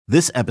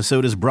This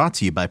episode is brought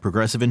to you by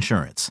Progressive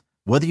Insurance.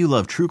 Whether you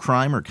love true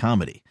crime or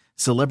comedy,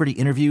 celebrity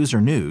interviews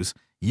or news,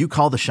 you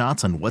call the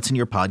shots on what's in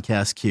your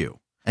podcast queue.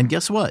 And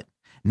guess what?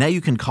 Now you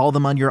can call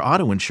them on your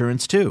auto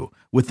insurance too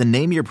with the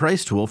Name Your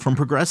Price tool from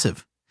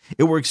Progressive.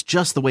 It works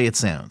just the way it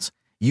sounds.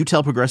 You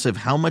tell Progressive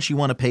how much you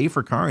want to pay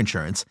for car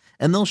insurance,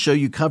 and they'll show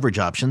you coverage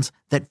options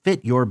that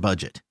fit your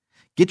budget.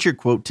 Get your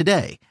quote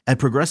today at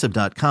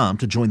Progressive.com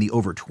to join the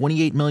over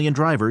 28 million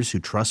drivers who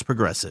trust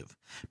Progressive.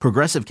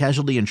 Progressive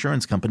Casualty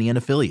Insurance Company and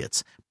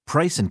Affiliates.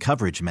 Price and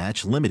coverage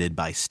match limited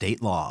by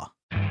state law.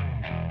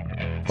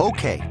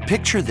 Okay,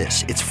 picture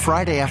this. It's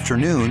Friday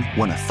afternoon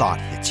when a thought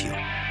hits you.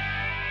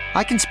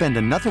 I can spend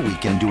another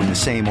weekend doing the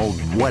same old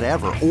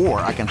whatever,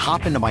 or I can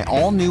hop into my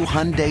all-new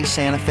Hyundai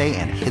Santa Fe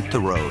and hit the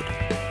road.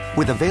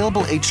 With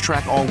available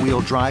H-Track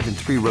all-wheel drive and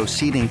 3-row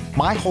seating,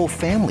 my whole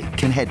family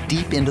can head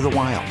deep into the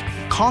wild.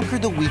 Conquer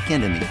the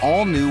weekend in the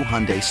all-new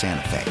Hyundai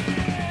Santa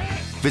Fe.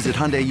 Visit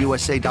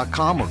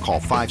HyundaiUSA.com or call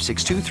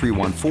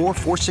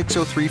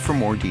 562-314-4603 for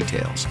more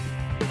details.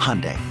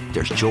 Hyundai,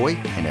 there's joy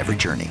in every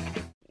journey.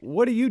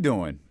 What are you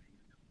doing?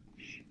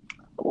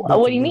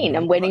 What do you mean?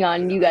 I'm waiting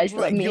on you guys to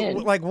let me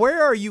in. Like,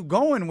 where are you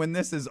going when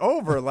this is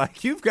over?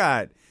 Like, you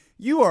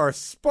are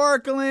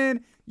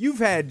sparkling. You've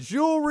had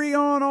jewelry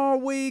on all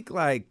week,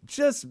 like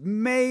just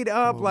made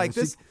up, like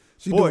this.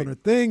 She doing her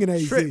thing in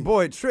AZ. I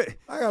got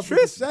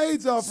the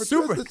shades off for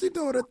Trista. She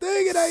doing her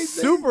thing in AZ.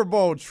 Super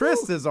Bowl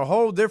Trista is a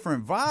whole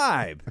different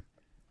vibe.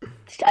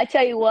 I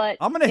tell you what.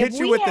 I'm gonna hit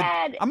you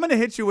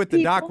with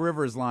the Doc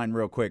Rivers line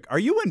real quick. Are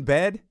you in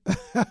bed?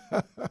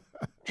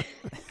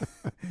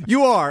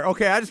 You are.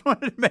 Okay, I just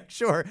wanted to make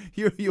sure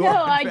you No,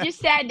 are. I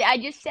just sat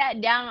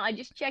down. I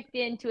just checked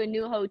into a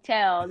new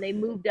hotel. They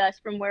moved us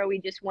from where we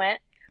just went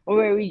or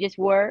where we just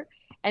were.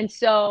 And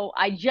so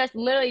I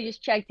literally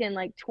just checked in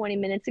like 20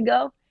 minutes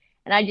ago.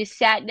 And I just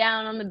sat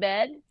down on the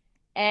bed,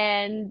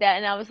 and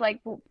I was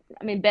like,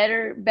 I mean,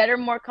 better,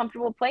 more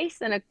comfortable place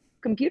than a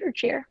computer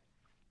chair.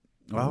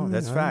 Oh,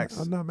 that's facts.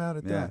 I'm not mad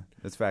at that. Yeah,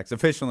 that's facts.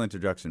 Official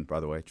introduction,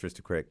 by the way.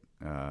 Trista Crick,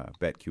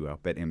 BetQL,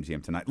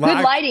 BetMGM tonight. Good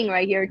lighting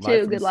right here,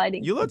 too. Good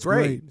lighting. You look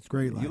great. It's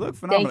great lighting. You look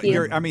phenomenal. Thank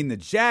you. I mean, the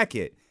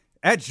jacket,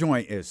 that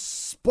joint is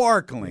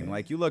sparkling.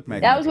 Like, you look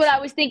magnificent. That was what I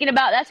was thinking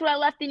about. That's what I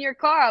left in your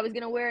car. I was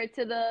going to wear it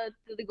to the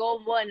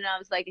Golden One, and I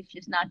was like, it's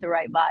just not the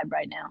right vibe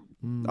right now.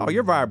 Oh,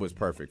 your vibe was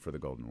perfect for the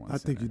Golden One. I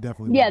think you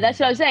definitely. Yeah, that's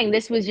what I was saying.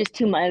 This was just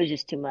too much. It was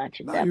just too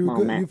much at that you were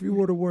moment. Good. If you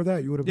would have wore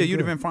that, you would have. Yeah, been you'd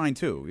have good. been fine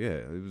too. Yeah,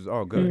 it was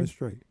all good. That's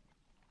straight.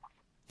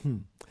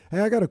 Hey,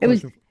 I got a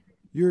question.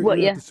 You're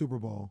at the Super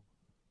Bowl.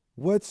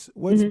 What's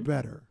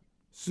better,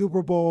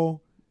 Super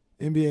Bowl,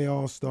 NBA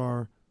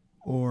All-Star,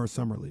 or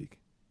Summer League?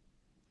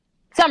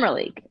 Summer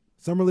League.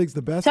 Summer League's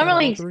the best. Summer out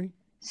of all League. three?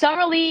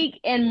 Summer League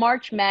and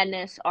March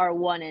Madness are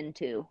 1 and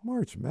 2.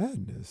 March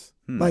Madness,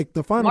 like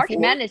the Final March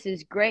Four? Madness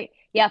is great.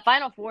 Yeah,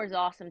 Final Four is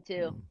awesome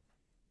too.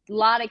 A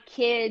lot of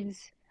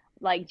kids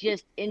like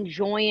just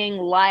enjoying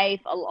life.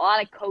 A lot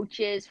of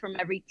coaches from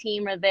every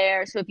team are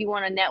there. So if you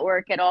want to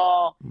network at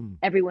all,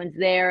 everyone's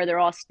there. They're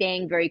all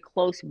staying very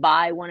close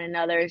by one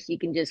another, so you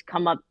can just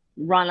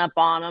run up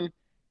on them.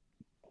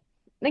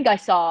 I think I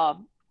saw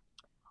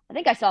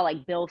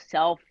like Bill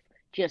Self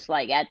just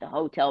like at the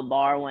hotel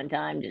bar one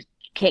time, just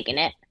kicking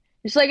it.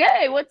 Just like,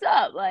 hey, what's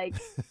up? Like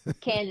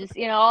Kansas,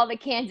 all the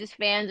Kansas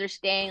fans are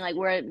staying like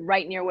we're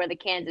right near where the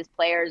Kansas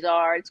players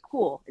are. It's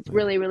cool. It's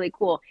really, really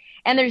cool.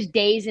 And there's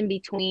days in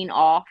between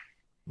off.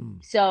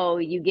 So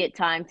you get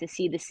time to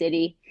see the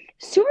city.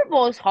 Super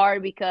Bowl is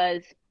hard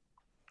because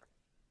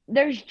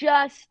there's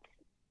just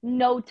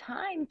no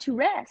time to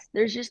rest.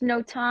 There's just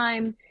no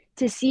time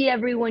to see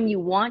everyone you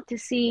want to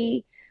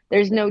see.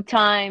 There's no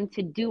time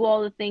to do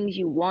all the things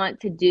you want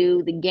to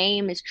do. The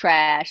game is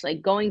trash. Like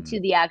going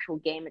to the actual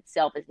game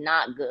itself is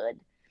not good.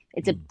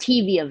 It's a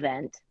TV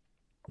event.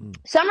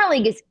 Summer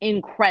League is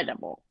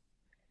incredible.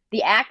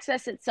 The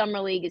access at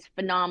Summer League is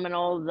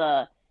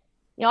phenomenal.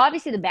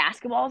 Obviously the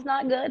basketball is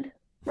not good,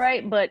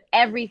 right? But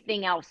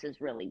everything else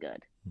is really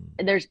good.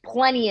 And there's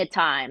plenty of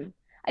time.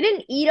 I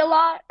didn't eat a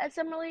lot at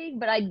Summer League,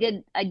 but I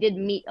did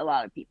meet a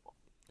lot of people.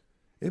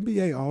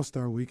 NBA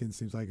All-Star Weekend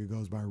seems like it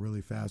goes by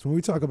really fast. When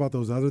we talk about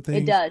those other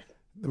things, it does.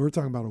 We're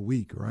talking about a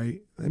week, right?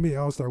 NBA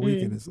All-Star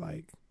Weekend is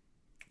like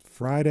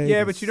Friday.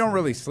 Yeah, but you don't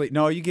really sleep.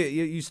 No,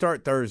 you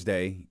start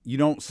Thursday. You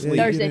don't sleep.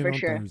 Thursday for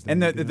sure.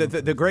 And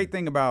the great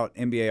thing about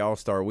NBA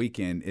All-Star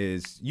Weekend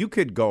is you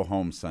could go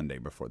home Sunday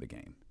before the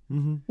game.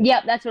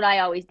 Yep, that's what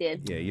I always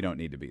did. Yeah, you don't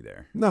need to be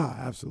there. No,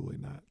 absolutely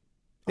not.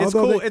 It's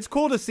cool. It's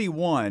cool to see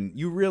one.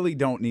 You really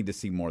don't need to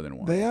see more than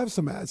one. They have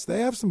some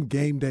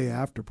game day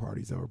after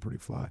parties that were pretty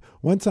fly.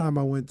 One time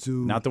I went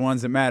to not the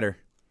ones that matter.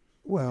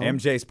 Well,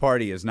 MJ's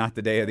party is not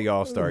the day of the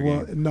All-Star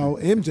game. No,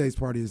 MJ's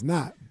party is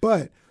not.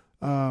 But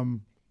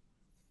doing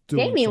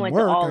Jamie some went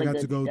work, to all I the got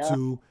good to go stuff.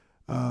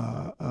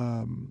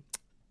 to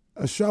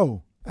a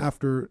show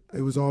after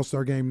it was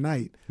All-Star game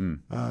night.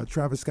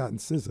 Travis Scott and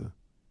SZA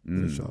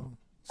did a show.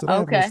 So they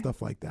have little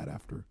stuff like that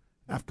after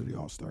the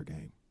All-Star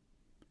game.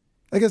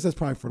 I guess that's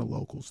probably for the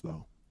locals,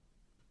 though.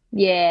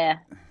 Yeah.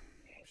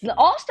 The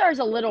All-Star's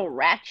a little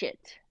ratchet.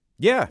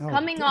 Yeah.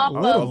 Coming a off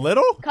little. A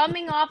little?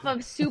 coming off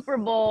of Super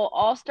Bowl,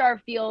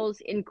 All-Star feels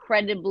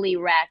incredibly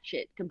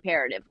ratchet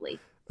comparatively.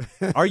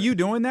 Are you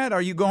doing that?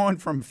 Are you going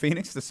from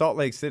Phoenix to Salt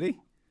Lake City?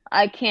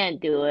 I can't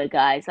do it,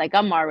 guys. Like,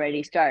 I'm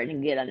already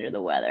starting to get under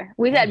the weather.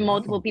 We've had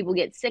multiple people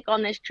get sick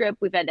on this trip.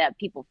 We've had to have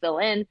people fill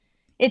in.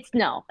 It's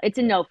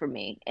a no for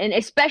me. And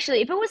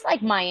especially if it was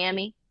like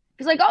Miami.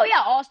 It's like, oh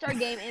yeah, All-Star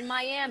game in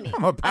Miami.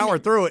 I'm going to power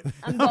through it.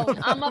 I'm going.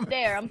 I'm up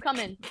there. I'm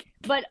coming.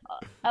 But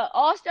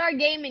All-Star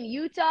game in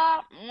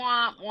Utah,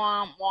 womp,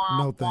 womp, womp,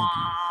 No, thank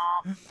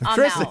womp. I'm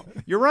Tristan, out.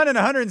 you're running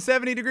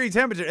 170-degree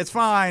temperature. It's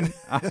fine.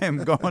 I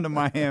am going to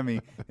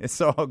Miami.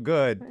 It's all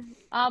good.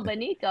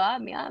 Benito, I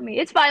mean,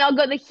 it's fine. I'll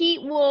go. The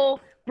heat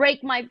will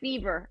break my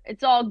fever.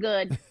 It's all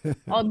good.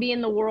 I'll be in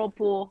the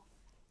whirlpool.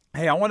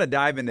 Hey, I want to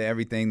dive into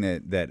everything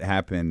that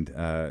happened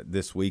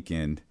this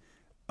weekend.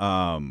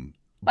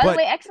 By the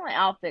way, excellent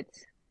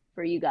outfits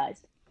for you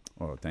guys.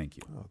 Oh, thank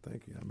you. Oh,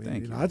 thank you. I mean,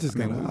 Thank you know, you.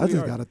 I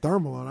just got a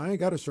thermal on. I ain't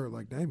got a shirt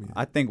like Damien.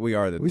 I think we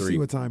are the we three. see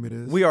what time it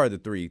is. We are the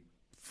three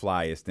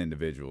flyest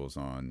individuals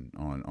on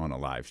a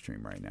live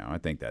stream right now. I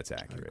think that's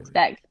accurate.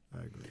 Thanks. I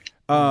agree.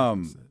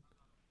 100%.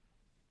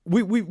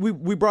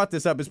 We brought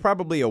this up. It's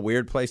probably a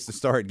weird place to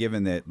start,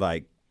 given that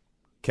like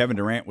Kevin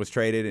Durant was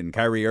traded and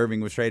Kyrie Irving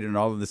was traded, and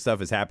all of this stuff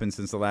has happened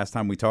since the last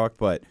time we talked.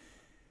 But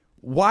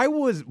why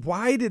was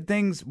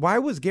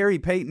Gary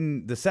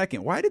Payton the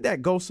second? Why did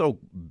that go so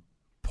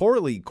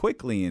poorly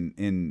quickly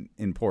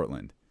in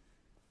Portland?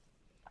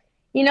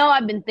 You know,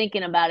 I've been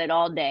thinking about it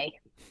all day.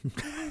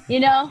 You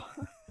know,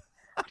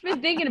 I've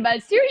been thinking about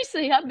it.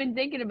 Seriously, I've been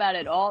thinking about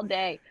it all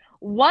day.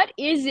 What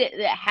is it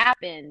that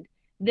happened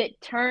that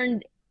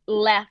turned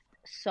left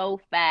so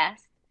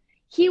fast?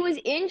 He was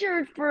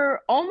injured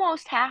for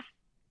almost half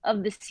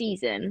of the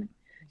season.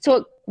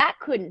 So that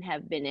couldn't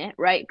have been it,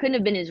 right? Couldn't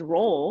have been his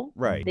role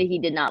Right. that he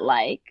did not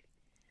like.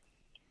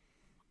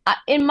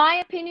 In my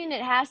opinion,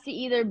 it has to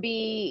either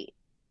be,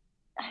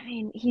 I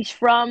mean, he's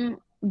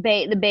from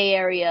the Bay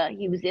Area.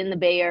 He was in the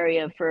Bay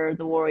Area for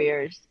the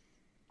Warriors.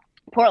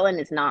 Portland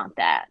is not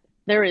that.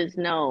 There is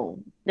no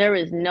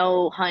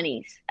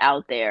honeys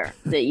out there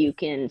that you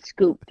can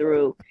scoop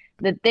through.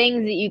 The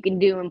things that you can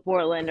do in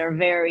Portland are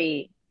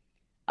very,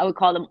 I would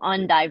call them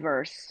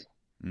undiverse.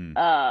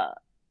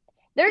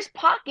 There's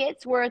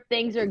pockets where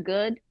things are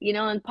good, you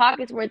know, and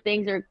pockets where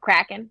things are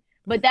cracking.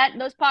 But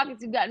those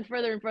pockets have gotten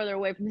further and further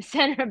away from the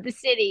center of the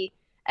city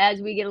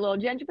as we get a little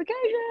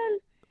gentrification.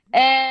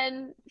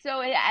 And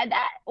so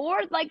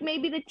or like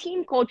maybe the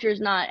team culture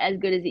is not as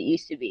good as it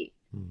used to be.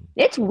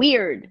 It's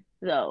weird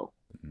though.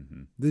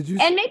 Did you?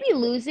 And maybe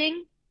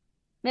losing.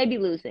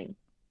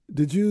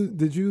 Did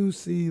you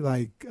see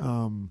like?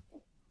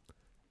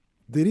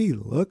 Did he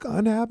look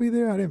unhappy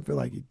there? I didn't feel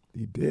like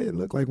he did.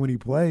 Look like when he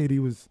played, he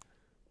was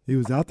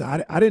out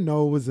there. I didn't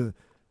know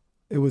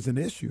it was an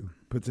issue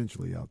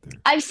potentially out there.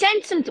 I've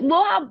sent some.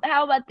 Well,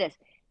 how about this?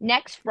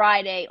 Next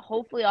Friday,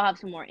 hopefully I'll have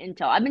some more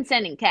intel. I've been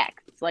sending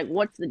texts. Like,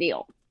 what's the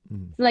deal?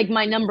 It's like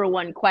my number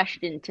one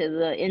question to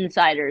the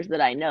insiders that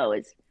I know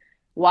is,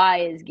 why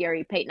is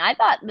Gary Payton? I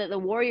thought that the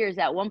Warriors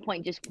at one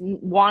point just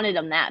wanted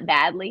him that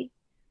badly,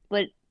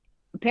 but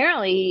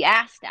apparently he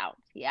asked out.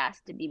 He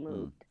asked to be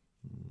moved.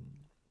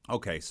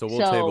 Okay, so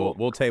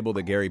we'll table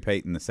the Gary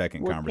Payton II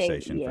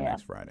conversation for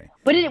next Friday.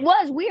 But it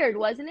was weird,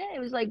 wasn't it? It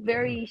was like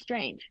very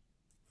strange.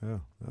 Yeah,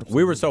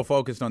 we were so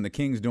focused on the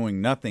Kings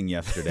doing nothing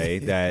yesterday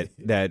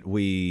that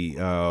we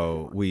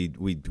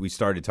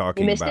started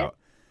talking about.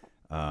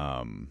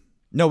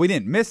 No, we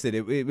didn't miss it.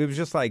 It was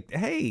just like,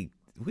 hey,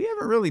 we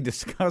haven't really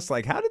discussed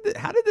like how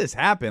did this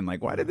happen?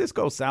 Like, why did this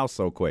go south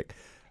so quick?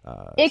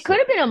 It could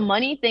have been a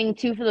money thing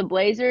too for the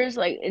Blazers,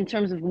 like in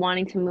terms of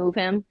wanting to move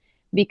him,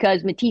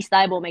 because Matisse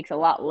Thybulle makes a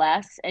lot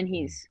less, and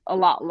he's a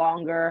lot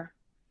longer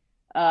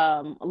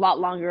of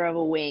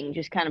a wing,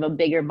 just kind of a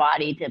bigger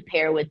body to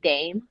pair with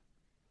Dame.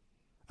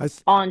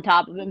 On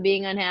top of him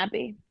being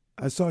unhappy.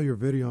 I saw your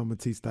video on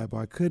Matisse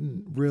Thybulle. I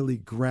couldn't really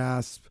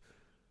grasp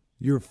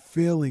your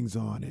feelings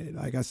on it.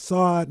 Like, I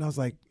saw it and I was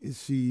like,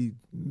 is she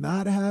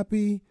not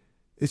happy?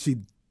 Is she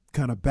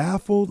kind of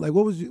baffled? Like,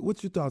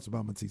 what's your thoughts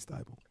about Matisse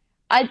Thybulle?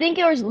 I think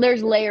there's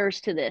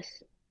layers to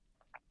this.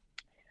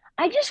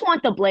 I just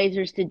want the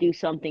Blazers to do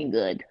something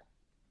good.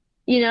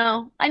 You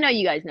know, I know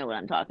you guys know what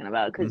I'm talking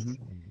about because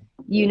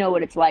you know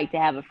what it's like to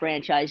have a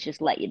franchise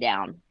just let you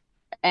down.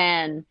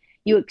 And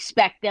you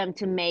expect them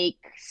to make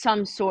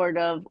some sort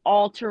of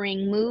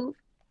altering move,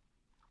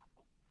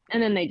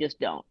 and then they just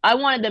don't. I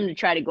wanted them to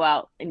try to go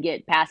out and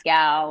get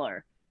Pascal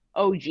or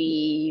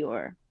OG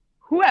or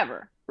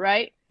whoever,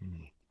 right?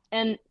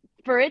 And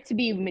for it to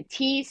be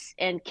Matisse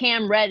and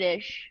Cam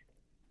Reddish,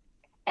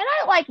 and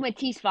I like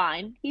Matisse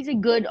fine. He's a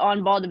good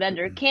on-ball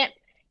defender. Can't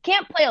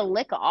play a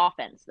lick of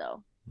offense,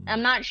 though.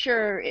 I'm not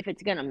sure if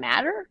it's going to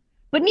matter,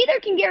 but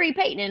neither can Gary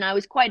Payton, and I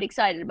was quite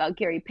excited about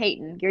Gary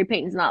Payton. Gary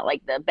Payton's not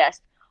like the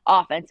best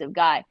offensive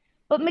guy,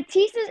 but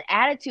Matisse's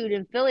attitude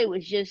in Philly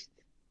was just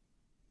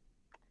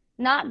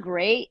not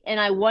great, and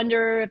I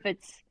wonder if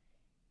it's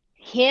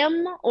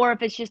him or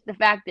if it's just the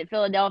fact that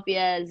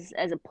Philadelphia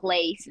as a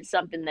place is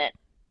something that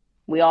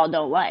we all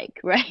don't like,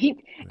 right?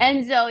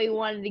 And so he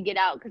wanted to get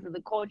out because of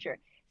the culture.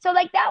 So,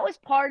 like, that was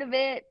part of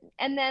it.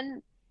 And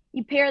then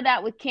you pair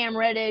that with Cam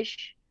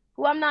Reddish,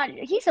 who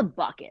he's a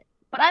bucket,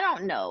 but I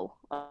don't know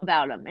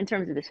about him in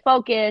terms of his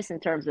focus, in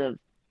terms of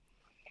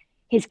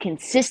his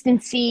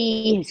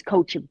consistency, his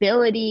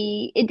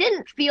coachability.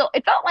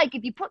 It felt like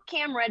if you put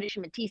Cam Reddish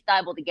and Matisse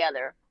Thybulle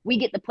together, we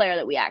get the player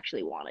that we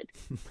actually wanted.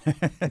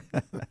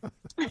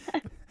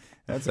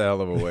 That's a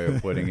hell of a way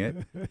of putting it.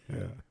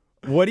 Yeah.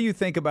 What do you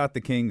think about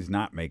the Kings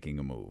not making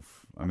a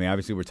move? I mean,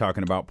 obviously we're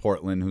talking about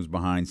Portland, who's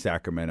behind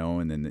Sacramento,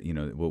 and then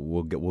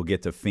we'll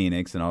get to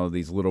Phoenix and all of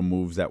these little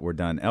moves that were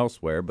done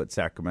elsewhere. But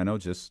Sacramento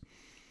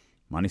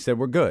Monty said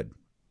we're good.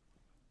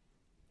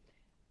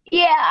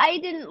 Yeah, I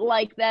didn't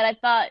like that. I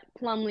thought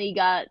Plumlee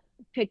got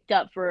picked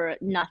up for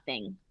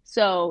nothing.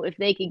 So if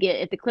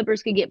the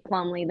Clippers could get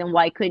Plumlee, then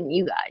why couldn't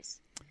you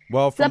guys?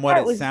 Well, from what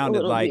it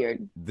sounded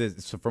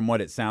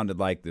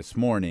like this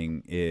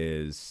morning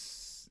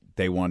is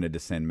they wanted to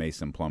send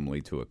Mason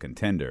Plumlee to a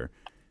contender.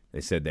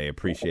 They said they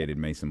appreciated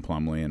Mason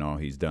Plumlee and all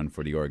he's done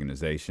for the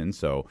organization.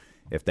 So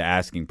if the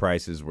asking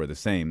prices were the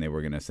same, they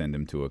were going to send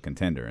him to a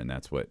contender. And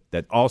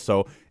that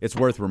also, it's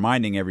worth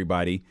reminding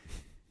everybody,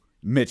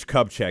 Mitch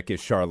Kupchak is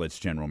Charlotte's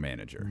general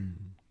manager.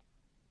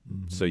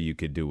 Mm-hmm. So you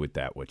could do with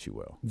that what you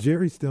will.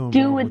 Jerry's still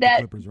involved with the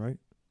Clippers, right?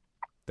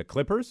 The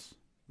Clippers?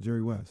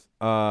 Jerry West.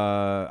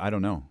 I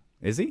don't know.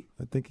 Is he?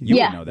 I think you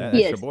would know that.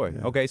 That's your is. boy.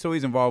 Yeah. Okay, so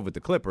he's involved with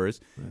the Clippers,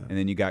 and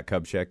then you got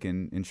Kupchak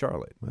in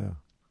Charlotte. Yeah.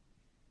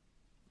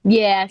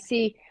 Yeah,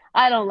 see,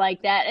 I don't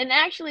like that. And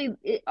actually,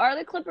 are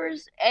the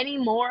Clippers any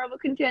more of a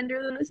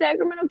contender than the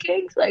Sacramento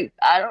Kings? Like,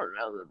 I don't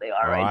know that they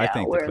are right now. I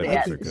think the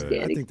Clippers are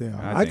good. I think they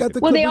are. I got the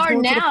Clippers they are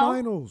going now. To the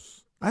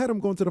finals. I had them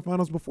going to the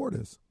finals before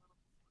this.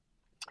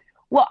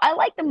 Well, I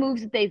like the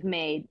moves that they've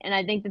made, and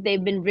I think that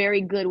they've been very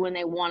good when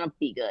they want to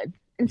be good.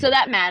 And so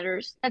that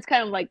matters. That's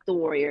kind of like the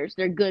Warriors.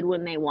 They're good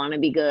when they want to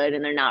be good,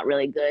 and they're not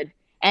really good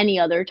any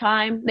other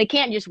time. They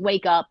can't just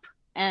wake up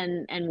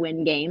and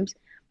win games.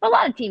 A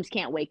lot of teams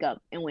can't wake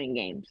up and win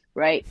games,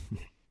 right?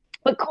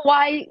 But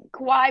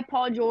Kawhi,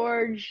 Paul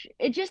George,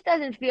 it just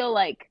doesn't feel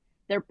like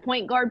their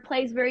point guard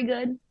plays very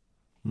good.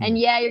 And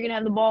yeah, you're going to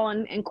have the ball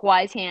in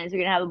Kawhi's hands. You're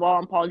going to have the ball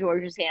in Paul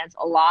George's hands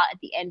a lot at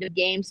the end of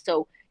games.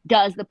 So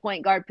does the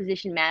point guard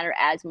position matter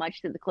as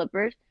much to the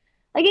Clippers?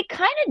 Like, it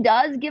kind of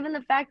does, given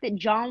the fact that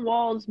John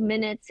Wall's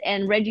minutes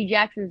and Reggie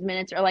Jackson's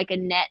minutes are like a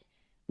net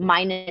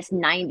minus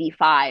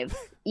 95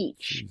 each.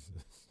 Jesus.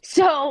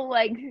 So,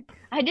 like,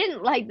 I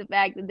didn't like the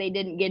fact that they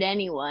didn't get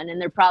anyone,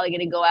 and they're probably going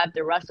to go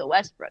after Russell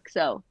Westbrook.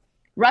 So,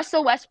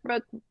 Russell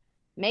Westbrook,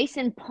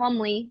 Mason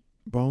Plumlee.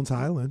 Bones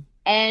Highland.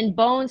 And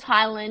Bones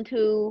Highland,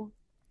 who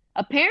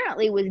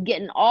apparently was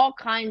getting all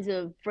kinds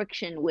of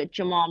friction with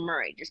Jamal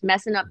Murray, just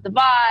messing up the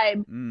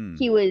vibe.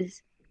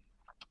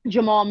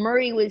 Jamal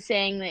Murray was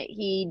saying that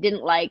he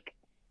didn't like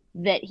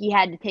that he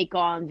had to take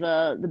on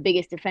the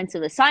biggest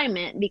defensive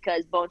assignment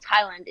because Bones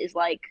Highland is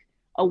like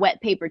a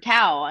wet paper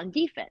towel on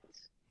defense.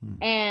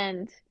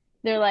 And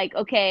they're like,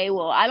 okay,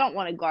 well, I don't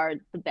want to guard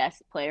the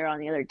best player on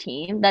the other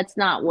team. That's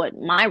not what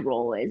my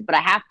role is, but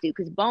I have to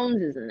because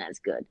Bones isn't as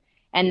good.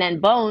 And then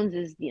Bones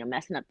is,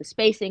 messing up the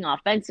spacing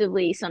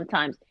offensively.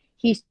 Sometimes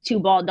he's too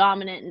ball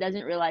dominant and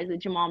doesn't realize that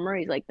Jamal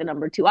Murray's like the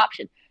number 2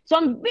 option. So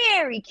I'm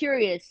very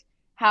curious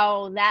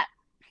how that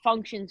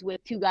functions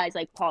with two guys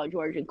like Paul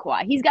George and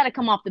Kawhi. He's got to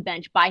come off the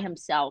bench by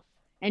himself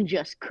and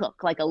just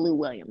cook like a Lou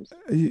Williams.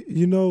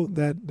 You know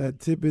that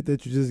tidbit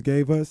that you just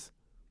gave us?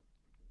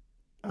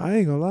 I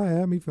ain't gonna lie, it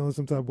had me feeling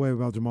some type of way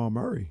about Jamal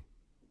Murray.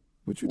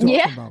 What you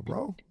talking about,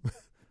 bro?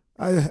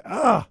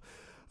 I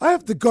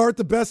have to guard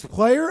the best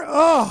player?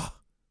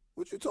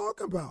 What you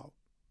talking about?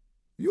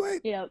 You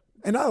ain't. Yep.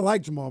 And I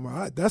like Jamal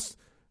Murray. That's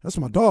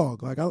my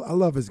dog. Like I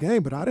love his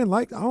game, but I don't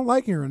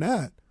like hearing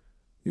that.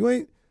 You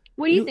ain't.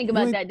 What do you think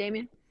about that,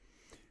 Damien?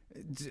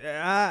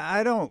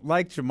 I don't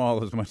like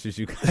Jamal as much as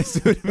you guys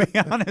do, to be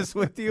honest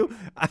with you.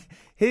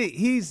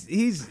 He's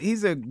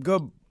a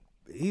good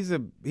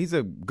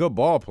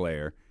ball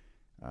player.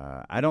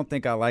 I don't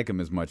think I like him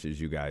as much as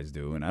you guys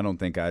do, and I don't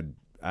think I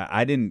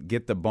didn't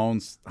get the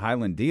Bones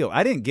Highland deal.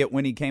 I didn't get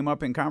when he came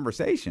up in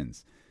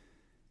conversations.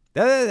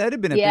 That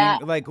had been a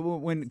thing, like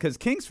because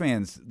Kings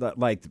fans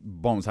liked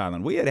Bones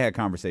Highland. We had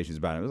conversations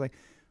about it. It was like,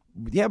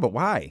 yeah, but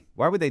why?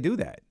 Why would they do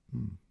that?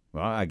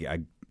 Well,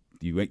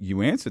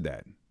 you answered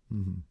that.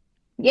 Mm-hmm.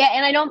 Yeah,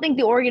 and I don't think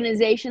the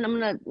organization. I'm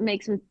gonna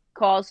make some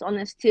calls on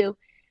this too,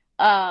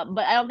 but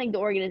I don't think the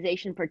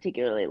organization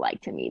particularly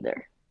liked him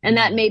either. And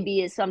that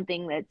maybe is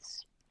something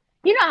that's,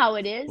 you know how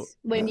it is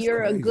when you're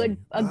crazy.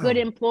 a good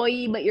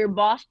employee, but your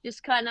boss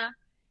just kind of,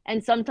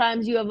 and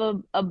sometimes you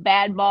have a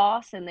bad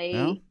boss and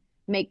they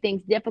make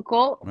things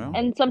difficult,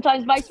 and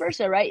sometimes vice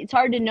versa, right? It's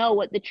hard to know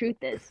what the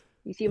truth is.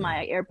 You see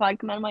my AirPod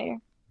come out of my ear?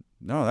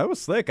 No, that was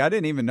slick. I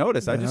didn't even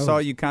notice. I just saw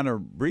you kind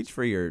of reach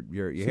for your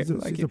she's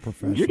a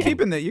professional. You're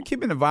keeping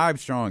the vibe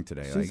strong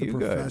today. She's like, a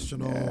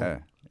professional.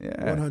 Good.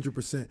 Yeah.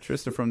 100%.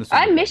 Trista from the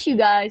I miss you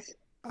guys.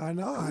 I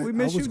know. We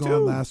miss I was you gone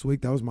too. last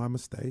week. That was my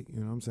mistake. You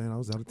know what I'm saying? I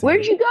was out of town.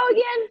 Where'd you go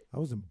again? I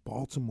was in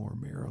Baltimore,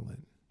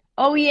 Maryland.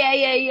 Oh,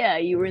 yeah.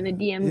 You were in the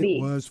DMV.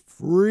 It was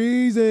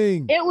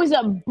freezing. It was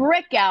a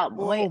brick out,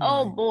 boy.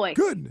 Oh, my boy.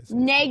 Goodness.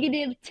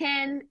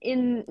 -10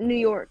 in New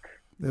York.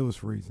 It was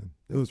freezing.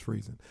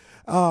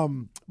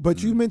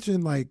 But you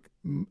mentioned like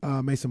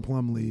Mason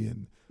Plumlee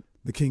and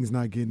the Kings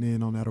not getting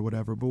in on that or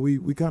whatever. But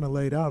we kind of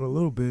laid out a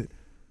little bit.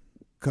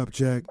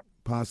 Kupchak,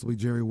 possibly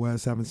Jerry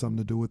West having something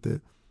to do with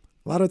it.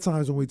 A lot of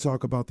times when we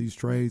talk about these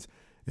trades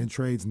and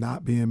trades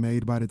not being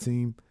made by the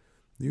team,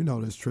 you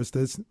know this,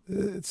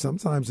 Trista,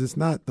 sometimes it's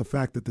not the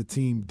fact that the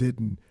team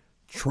didn't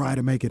try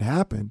to make it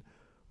happen,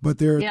 but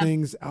there are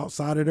things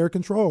outside of their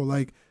control.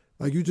 Like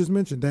you just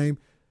mentioned, Dame,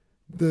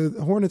 the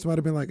Hornets might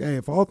have been like, hey,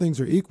 if all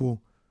things are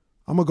equal,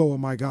 I'm going to go with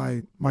my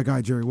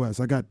guy Jerry West.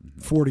 I got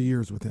 40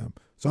 years with him,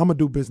 so I'm going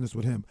to do business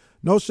with him.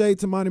 No shade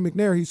to Monty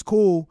McNair. He's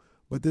cool,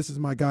 but this is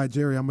my guy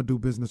Jerry. I'm going to do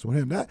business with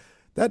him.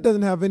 That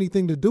doesn't have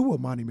anything to do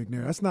with Monty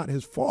McNair. That's not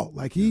his fault.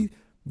 Like, he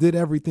did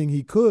everything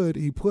he could.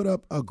 He put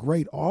up a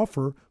great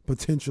offer,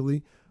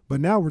 potentially,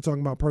 but now we're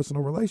talking about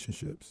personal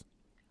relationships.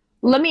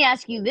 Let me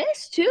ask you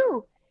this,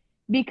 too,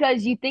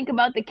 because you think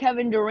about the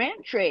Kevin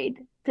Durant trade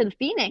to the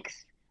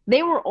Phoenix.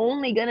 They were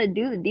only going to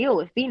do the deal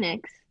with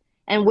Phoenix.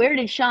 And where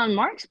did Sean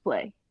Marks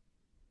play?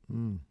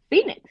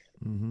 Phoenix.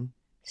 Mm-hmm.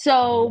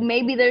 So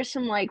maybe there's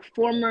some like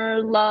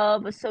former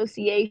love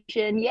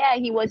association. Yeah,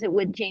 he wasn't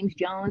with James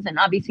Jones, and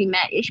obviously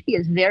Matt Ishbia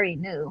is very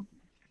new.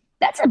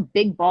 That's a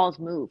big balls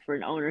move for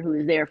an owner who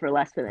was there for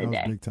less than a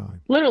day. Big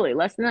time. Literally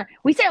less than that.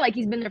 We say like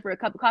he's been there for a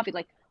cup of coffee.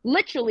 Like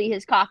literally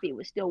his coffee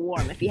was still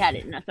warm if he had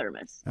it in a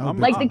thermos.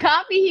 Like the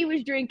coffee he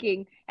was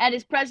drinking at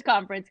his press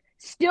conference,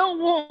 still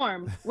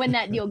warm when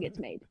that deal gets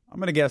made. I'm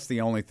going to guess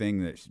the only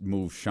thing that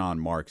moved Sean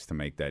Marks to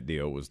make that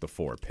deal was the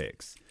 4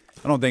 picks.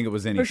 I don't think it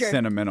was any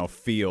sentimental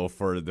feel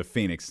for the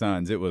Phoenix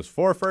Suns. It was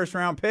 4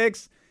 first-round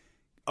picks.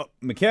 Oh,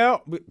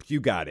 Mikal, you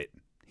got it.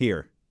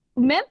 Here.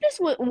 Memphis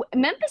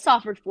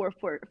offered 4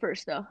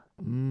 first, though.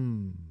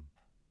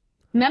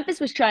 Memphis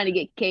was trying to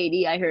get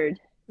KD, I heard.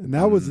 And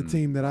that was a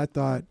team that I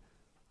thought,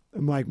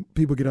 like,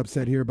 people get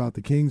upset here about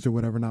the Kings or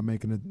whatever not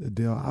making a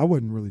deal. I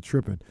wasn't really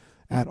tripping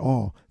at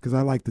all because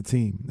I like the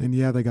team. And,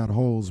 yeah, they got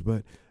holes,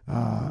 but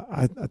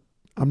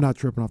I'm not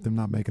tripping off them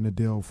not making a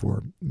deal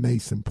for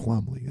Mason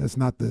Plumlee. That's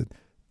not the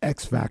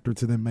X factor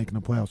to them making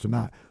the playoffs or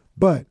not.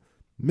 But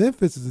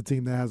Memphis is a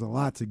team that has a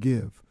lot to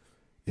give,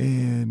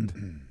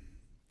 and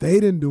they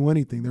didn't do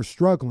anything. They're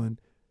struggling.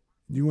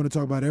 You want to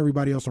talk about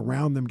everybody else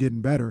around them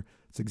getting better.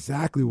 It's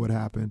exactly what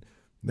happened.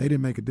 They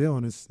didn't make a deal,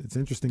 and it's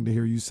interesting to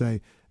hear you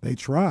say they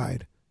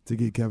tried to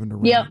get Kevin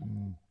Durant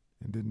and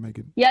didn't make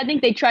it. Yeah, I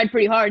think they tried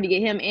pretty hard to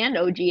get him and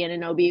OG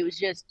Anunoby. It was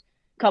just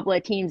a couple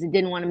of teams that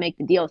didn't want to make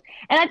the deals.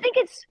 And I think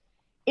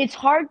it's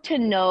hard to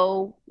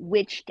know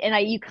which, and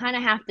you kind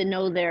of have to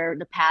know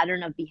the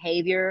pattern of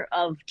behavior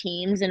of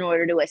teams in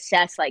order to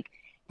assess, like,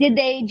 did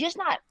they just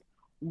not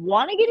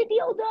want to get a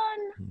deal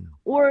done,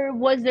 or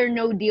was there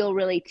no deal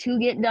really to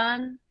get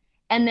done?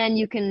 And then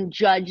you can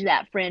judge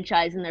that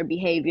franchise and their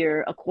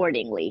behavior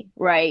accordingly,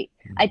 right?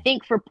 I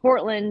think for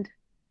Portland,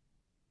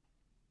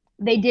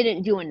 they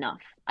didn't do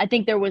enough. I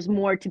think there was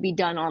more to be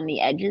done on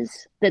the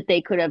edges that they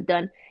could have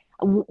done.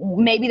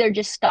 Maybe they're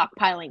just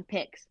stockpiling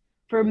picks.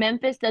 For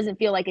Memphis, doesn't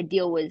feel like a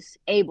deal was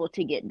able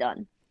to get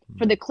done.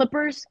 For the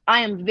Clippers,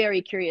 I am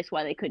very curious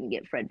why they couldn't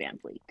get Fred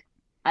VanVleet.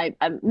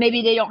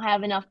 Maybe they don't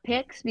have enough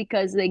picks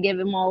because they give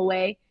them all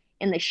away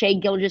in the Shai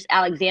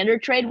Gilgeous-Alexander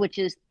trade, which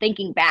is,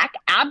 thinking back,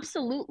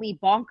 absolutely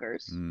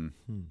bonkers.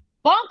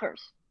 Bonkers.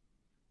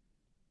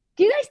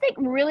 Do you guys think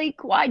really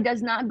Kawhi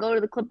does not go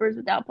to the Clippers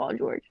without Paul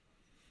George?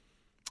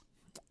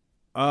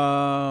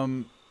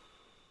 I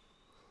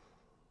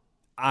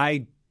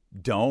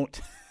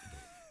don't.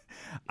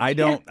 I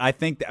don't. I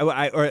think that,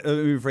 or let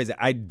me rephrase it.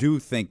 I do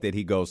think that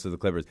he goes to the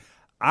Clippers.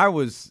 I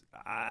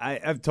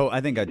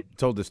think I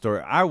told this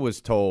story. I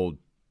was told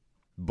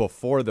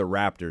before the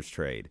Raptors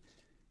trade,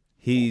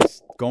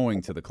 he's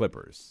going to the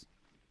Clippers.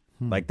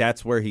 Like,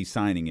 that's where he's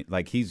signing it.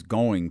 Like, he's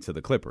going to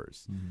the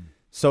Clippers.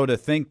 So to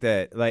think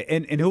that, like,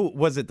 and who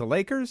was it? The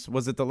Lakers?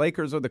 Was it the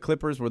Lakers or the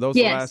Clippers? Were those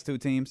the last two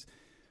teams?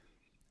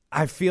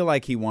 I feel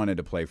like he wanted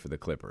to play for the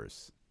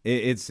Clippers.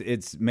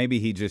 It's maybe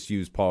he just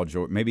used Paul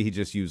George. Maybe he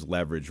just used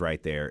leverage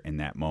right there in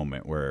that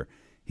moment where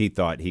he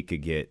thought he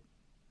could get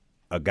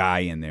a guy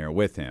in there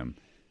with him,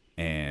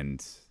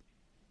 and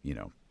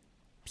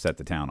set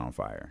the town on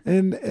fire.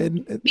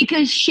 And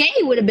because Shai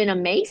would have been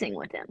amazing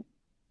with him.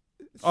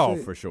 Oh,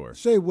 for sure.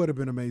 Shai would have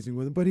been amazing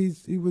with him, but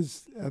he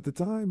was at the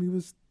time he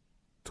was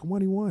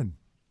 21.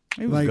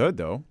 He was good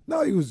though.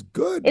 No, he was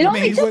good. It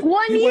only took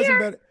 1 year. Wasn't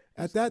better.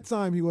 At that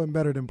time, he wasn't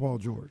better than Paul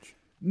George.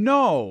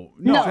 No,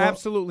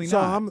 absolutely so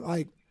not. So I'm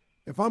like,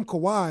 if I'm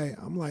Kawhi,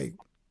 I'm like,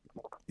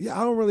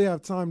 I don't really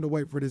have time to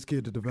wait for this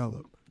kid to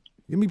develop.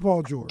 Give me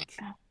Paul George.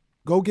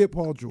 Go get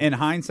Paul George. In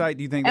hindsight,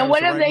 do you think? And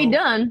what have they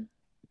done?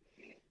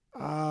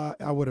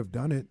 I would have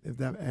done it if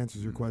that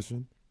answers your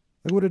question.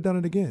 They would have done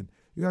it again.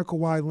 You got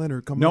Kawhi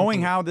Leonard coming.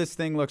 Knowing how this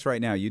thing looks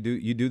right now, you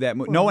do that.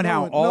 Knowing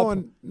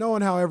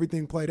how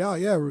everything played out.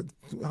 Yeah,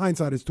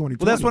 hindsight is 20/20.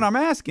 Well, that's what I'm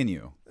asking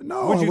you.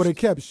 No, I would have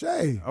kept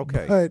Shai.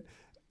 Okay, but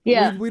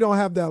Yeah. We don't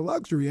have that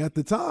luxury at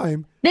the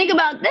time. Think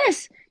about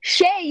this.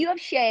 You have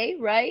Shea,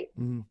 right?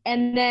 Mm-hmm.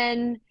 And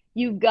then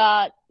you've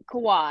got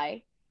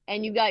Kawhi,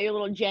 and you've got your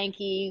little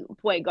janky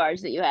point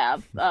guards that you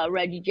have,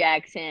 Reggie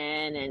Jackson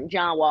and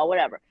John Wall,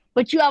 whatever.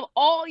 But you have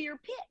all your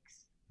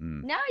picks.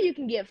 Now you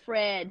can get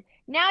Fred.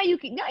 Now you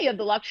have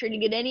the luxury to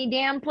get any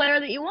damn player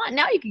that you want.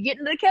 Now you can get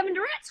into the Kevin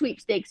Durant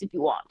sweepstakes if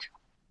you want.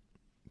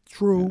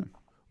 True. Yeah.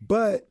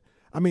 But,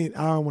 I mean,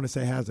 I don't want to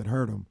say hasn't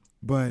hurt them,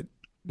 but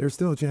they're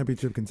still a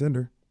championship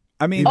contender.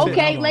 I mean,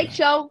 okay, Lake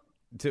Show.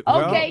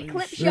 Okay,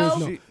 Clip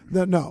Show.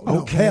 No,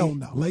 okay. Hell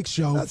no. Lake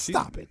Show.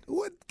 Stop it.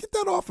 Get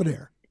that off of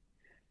there.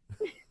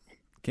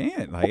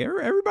 Can't. Like,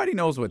 everybody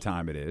knows what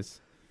time it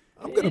is.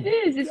 It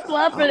is. It's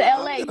love for the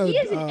LA. He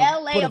is an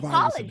LA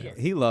apologist.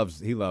 He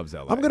loves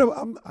LA.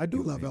 I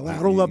do love LA.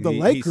 I don't love the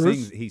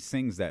Lakers. He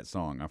sings that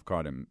song. I've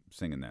caught him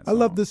singing that I song.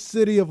 love the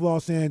city of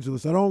Los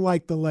Angeles. I don't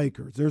like the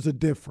Lakers. There's a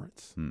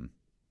difference.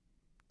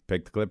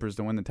 Pick the Clippers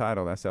to win the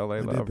title. That's LA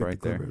love right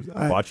there. Clippers.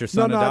 Bought your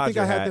son a Dodger I think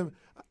I had hat. them.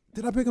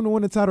 Did I pick them to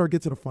win the title or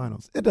get to the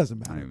finals? It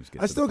doesn't matter.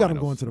 I still got them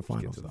going to the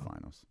finals.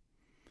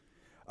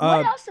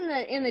 What else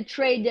in the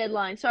trade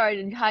deadline? Sorry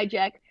to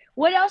hijack.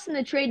 What else in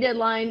the trade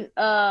deadline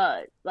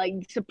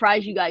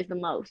surprised you guys the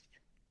most?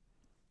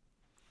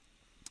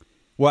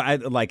 Well,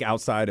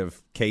 outside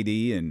of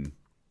KD and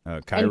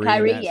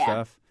Kyrie and that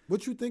stuff.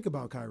 What you think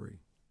about Kyrie?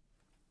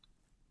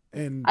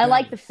 And I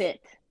like the fit.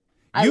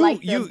 I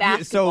like the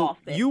basketball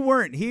fit. You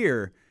weren't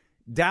here.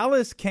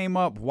 Dallas came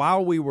up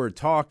while we were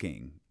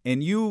talking,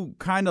 and you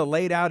kind of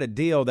laid out a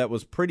deal that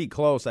was pretty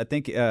close. I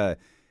think you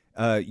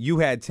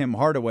had Tim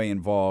Hardaway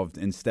involved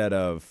instead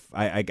of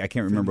I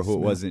can't remember who it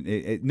was.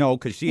 No,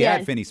 because she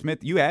had Finney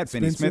Smith. You had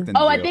Finney Smith in the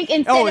deal. I think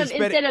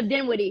instead of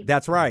Dinwiddie.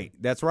 That's right.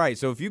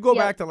 So if you go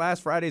back to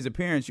last Friday's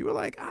appearance, you were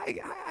like,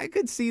 I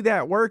could see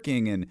that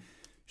working, and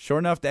sure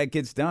enough, that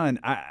gets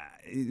done.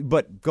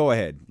 But go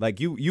ahead. Like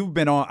you've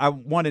been on. I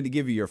wanted to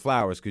give you your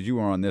flowers because you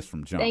were on this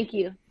from jump. Thank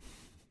you.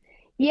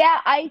 Yeah,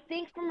 I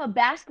think from a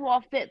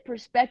basketball fit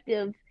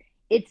perspective,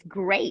 it's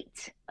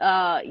great.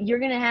 You're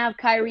going to have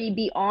Kyrie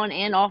be on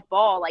and off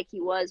ball like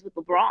he was with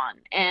LeBron.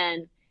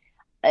 And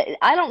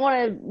I don't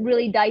want to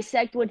really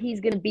dissect what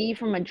he's going to be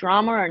from a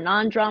drama or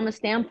non-drama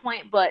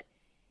standpoint, but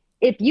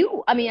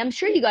I'm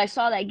sure you guys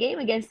saw that game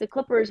against the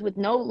Clippers with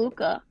no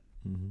Luka.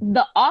 Mm-hmm.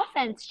 The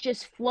offense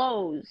just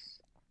flows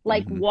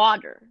like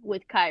water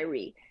with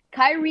Kyrie.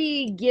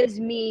 Kyrie gives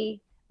me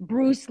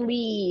Bruce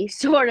Lee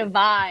sort of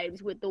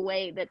vibes with the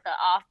way that the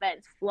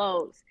offense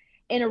flows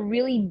in a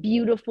really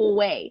beautiful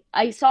way.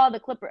 I saw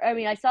them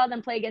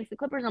play against the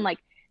Clippers. And I'm like,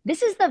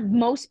 this is the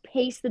most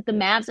pace that the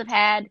Mavs have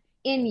had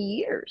in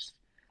years.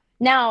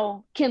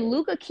 Now, can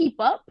Luka keep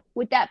up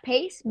with that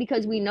pace?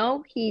 Because we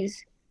know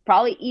he's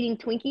probably eating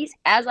Twinkies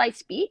as I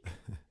speak.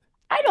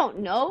 I don't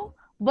know.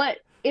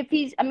 But if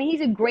he's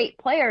a great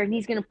player and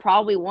he's going to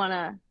probably want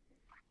to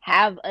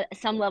have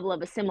some level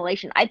of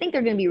assimilation. I think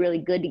they're going to be really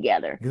good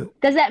together. Good.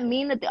 Does that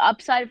mean that the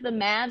upside of the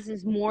Mavs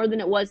is more than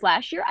it was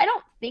last year? I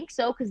don't think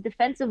so, because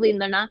defensively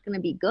they're not going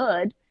to be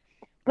good.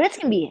 But it's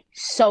going to be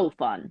so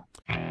fun.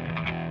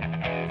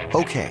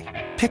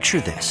 Okay,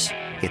 picture this.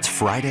 It's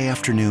Friday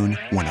afternoon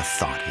when a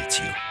thought hits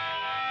you.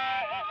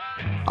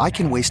 I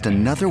can waste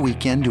another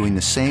weekend doing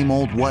the same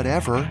old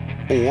whatever,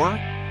 or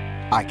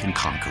I can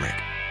conquer it.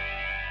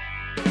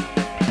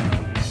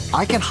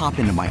 I can hop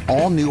into my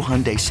all-new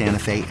Hyundai Santa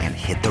Fe and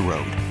hit the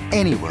road.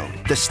 Any road.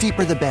 The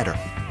steeper, the better.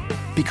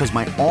 Because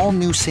my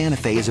all-new Santa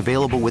Fe is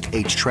available with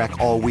H-Track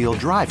all-wheel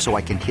drive, so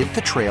I can hit the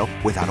trail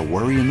without a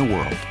worry in the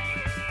world.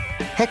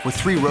 Heck, with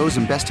 3 rows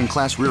and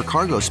best-in-class rear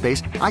cargo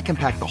space, I can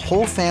pack the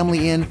whole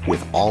family in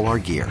with all our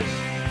gear.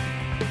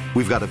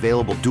 We've got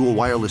available dual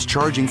wireless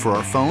charging for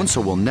our phones,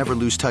 so we'll never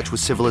lose touch with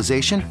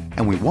civilization,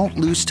 and we won't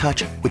lose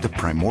touch with the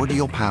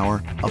primordial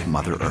power of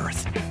Mother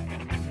Earth.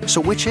 So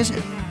which is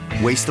it?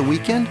 Waste the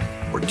weekend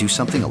or do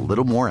something a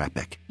little more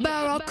epic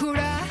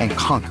and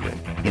conquer it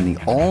in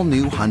the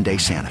all-new Hyundai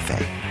Santa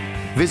Fe.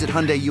 Visit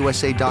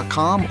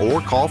HyundaiUSA.com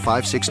or call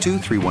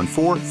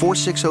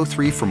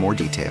 562-314-4603 for more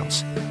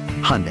details.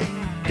 Hyundai,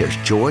 there's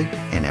joy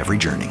in every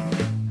journey.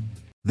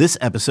 This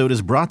episode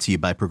is brought to you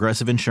by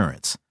Progressive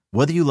Insurance.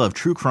 Whether you love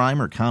true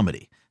crime or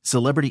comedy,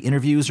 celebrity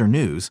interviews or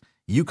news,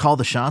 you call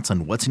the shots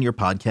on what's in your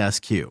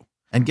podcast queue.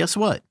 And guess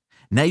what?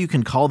 Now you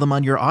can call them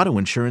on your auto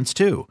insurance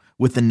too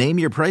with the Name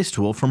Your Price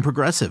tool from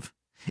Progressive.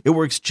 It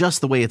works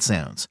just the way it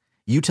sounds.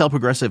 You tell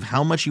Progressive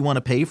how much you want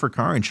to pay for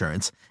car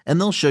insurance, and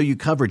they'll show you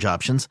coverage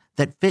options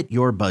that fit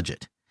your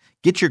budget.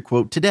 Get your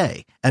quote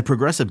today at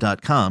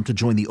Progressive.com to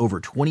join the over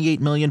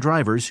 28 million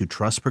drivers who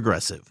trust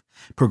Progressive.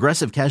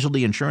 Progressive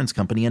Casualty Insurance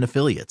Company and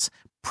Affiliates.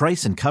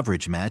 Price and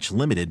coverage match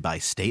limited by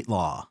state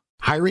law.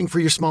 Hiring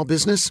for your small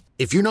business?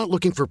 If you're not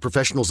looking for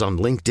professionals on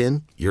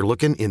LinkedIn, you're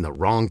looking in the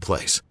wrong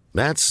place.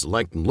 That's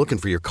like looking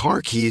for your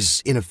car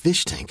keys in a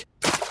fish tank.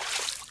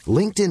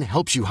 LinkedIn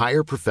helps you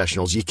hire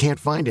professionals you can't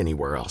find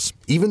anywhere else,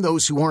 even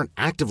those who aren't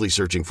actively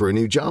searching for a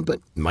new job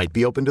but might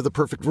be open to the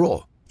perfect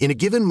role. In a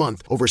given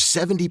month, over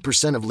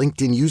 70% of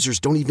LinkedIn users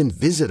don't even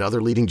visit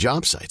other leading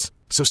job sites.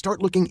 So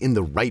start looking in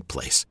the right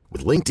place.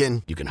 With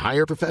LinkedIn, you can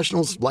hire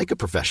professionals like a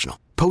professional.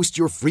 Post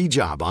your free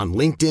job on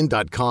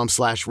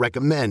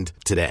linkedin.com/recommend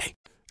today.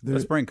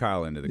 Let's bring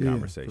Kyle into the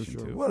conversation, for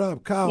sure. too. What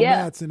up, Kyle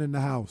Yeah. Madsen in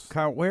the house?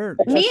 Kyle, where?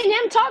 Me and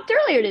him talked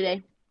earlier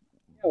today.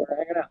 Yeah, we're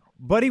hanging out.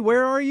 Buddy,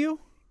 where are you?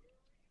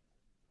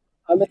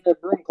 I'm in the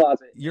broom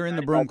closet. You're in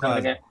the broom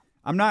closet.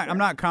 I'm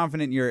not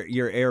confident your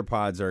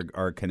AirPods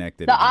are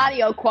connected. The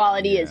audio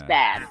quality is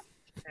bad.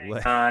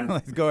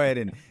 Let's go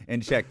ahead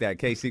and check that.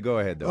 Casey, go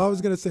ahead, though. I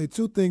was going to say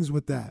two things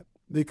with that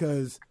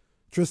because,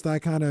 Trista, I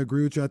kind of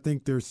agree with you. I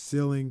think their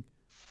ceiling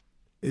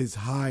is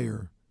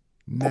higher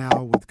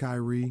now with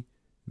Kyrie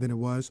than it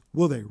was.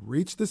 Will they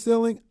reach the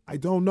ceiling? I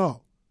don't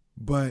know,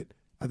 but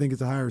I think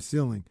it's a higher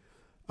ceiling.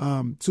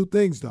 Two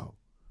things, though.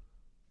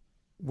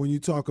 When you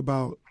talk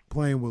about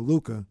playing with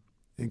Luka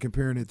and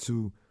comparing it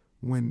to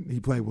when he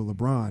played with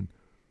LeBron,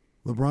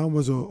 LeBron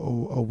was a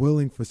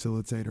willing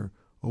facilitator,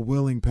 a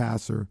willing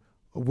passer,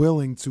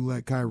 willing to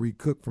let Kyrie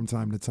cook from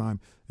time to time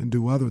and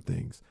do other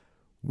things.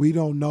 We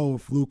don't know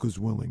if Luka's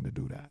willing to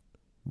do that.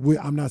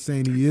 I'm not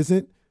saying he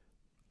isn't.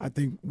 I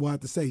think we'll have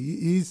to say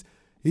he's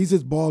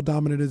as ball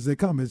dominant as they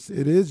come. It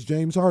is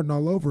James Harden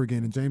all over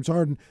again, and James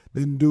Harden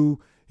he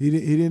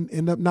didn't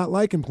end up not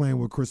liking playing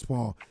with Chris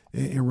Paul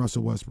and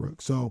Russell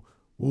Westbrook. So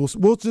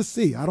we'll just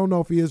see. I don't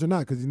know if he is or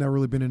not because he's never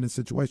really been in this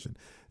situation.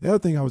 The other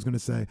thing I was going to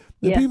say,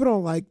 that people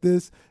don't like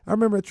this. I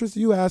remember, Trista,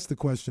 you asked the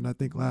question I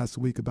think last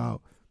week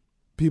about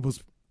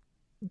people's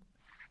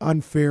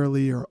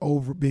unfairly or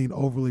being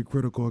overly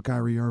critical of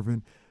Kyrie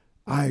Irving.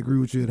 I agree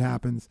with you. It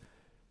happens,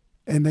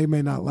 and they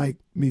may not like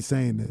me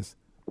saying this.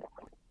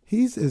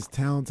 He's as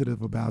talented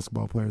of a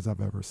basketball player as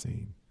I've ever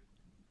seen.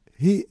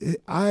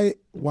 I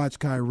watch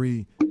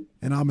Kyrie,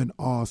 and I'm in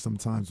awe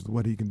sometimes with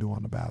what he can do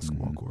on the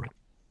basketball court.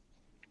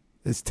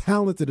 As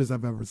talented as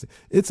I've ever seen.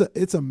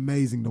 It's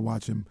amazing to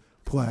watch him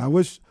play. I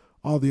wish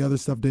all the other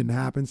stuff didn't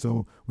happen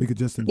so we could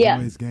just enjoy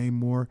his game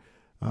more.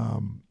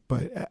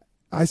 But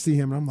I see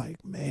him, and I'm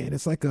like, man,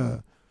 it's like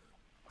a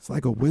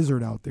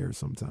wizard out there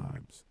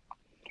sometimes.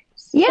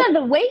 Yeah,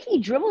 the way he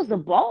dribbles the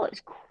ball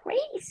is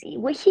crazy.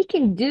 What he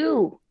can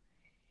do.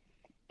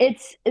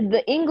 It's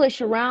the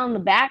English around the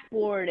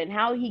backboard and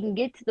how he can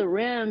get to the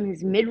rim,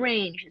 his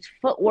mid-range, his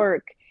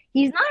footwork.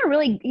 He's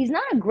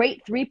not a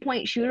great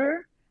three-point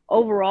shooter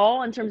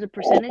overall in terms of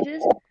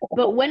percentages,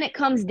 but when it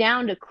comes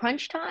down to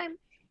crunch time,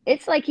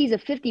 it's like he's a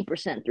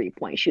 50%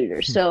 three-point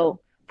shooter. So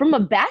from a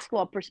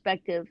basketball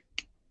perspective,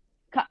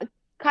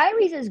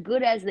 Kyrie's as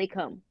good as they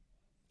come.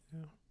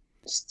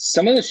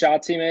 Some of the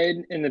shots he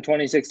made in the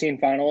 2016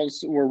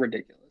 finals were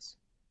ridiculous.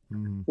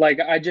 Like,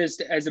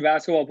 as a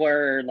basketball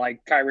player,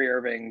 like Kyrie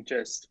Irving,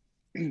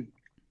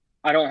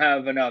 I don't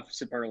have enough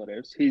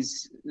superlatives.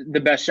 He's the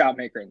best shot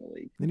maker in the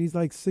league. And he's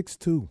like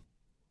 6'2".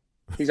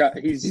 He's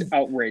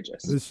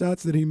outrageous. The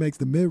shots that he makes,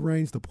 the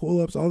mid-range, the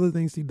pull-ups, all the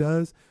things he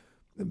does,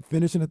 and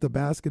finishing at the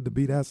basket to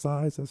be that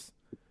size,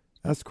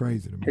 that's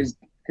crazy to me.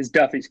 His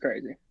Duffy's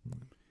crazy.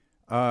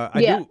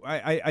 I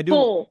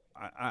do.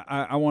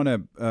 I want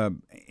to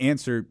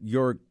answer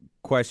your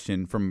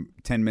question from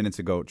 10 minutes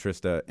ago,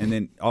 Trista, and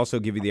then also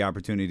give you the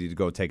opportunity to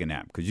go take a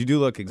nap because you do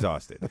look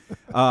exhausted.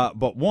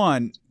 But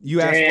one,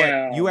 you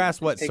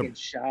asked what taking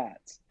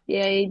shots.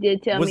 Yeah, you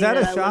did tell me. Was that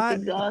a I shot?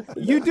 looked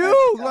exhausted. You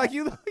do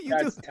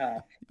That's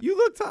tough. You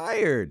look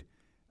tired.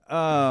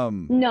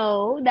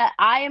 No, that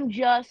I am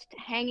just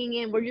hanging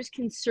in. We're just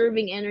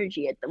conserving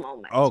energy at the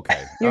moment.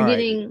 Okay, you're all right.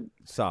 getting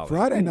solid.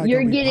 Friday night.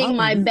 You're getting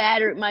my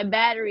battery. My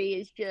battery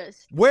is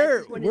just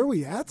where are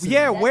we at tonight?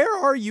 Yeah, where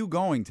are you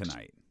going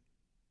tonight?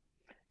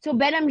 So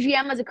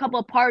BetMGM has a couple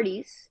of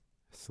parties.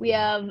 We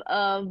have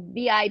a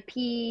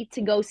VIP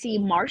to go see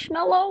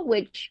Marshmello,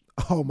 which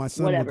my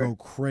son will go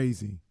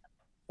crazy.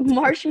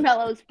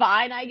 Marshmellow's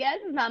fine, I guess.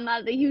 I'm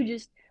not the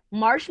hugest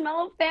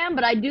Marshmello fan,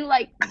 but I do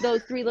like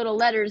those three little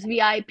letters,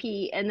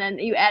 VIP, and then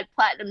you add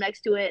platinum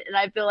next to it, and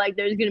I feel like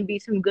there's going to be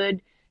some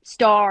good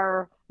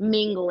star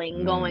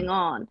mingling going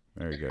on.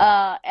 Very good.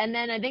 And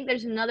then I think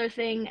there's another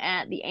thing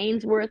at the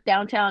Ainsworth,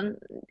 downtown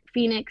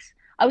Phoenix.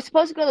 I was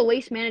supposed to go to the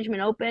Waste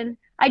Management Open.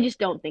 I just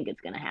don't think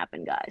it's going to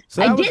happen, guys.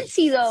 So I did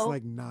see, though.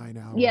 It's like 9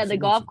 hours. Yeah, the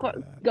golf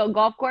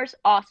course,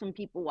 awesome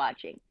people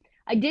watching.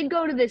 I did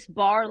go to this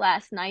bar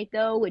last night,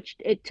 though, which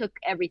it took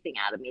everything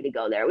out of me to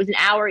go there. It was an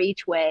hour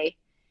each way.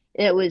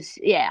 It was,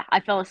 I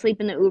fell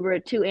asleep in the Uber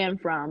to and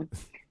from.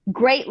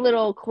 Great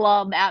little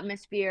club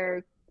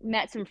atmosphere.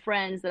 Met some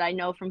friends that I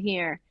know from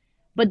here.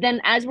 But then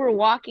as we're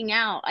walking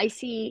out, I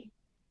see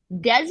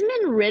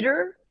Desmond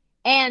Ritter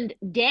and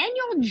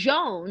Daniel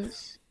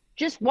Jones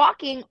just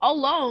walking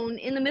alone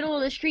in the middle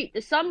of the street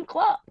to some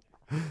club.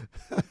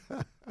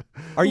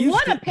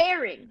 What a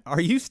pairing. Are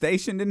you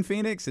stationed in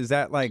Phoenix? Is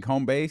that like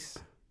home base?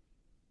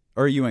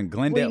 Or are you in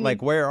Glendale?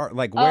 Where are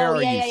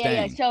you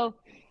staying? Yeah.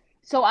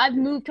 So I've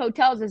moved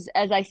hotels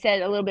as I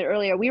said a little bit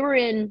earlier. We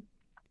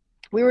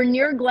were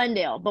near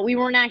Glendale, but we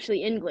weren't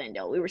actually in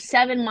Glendale. We were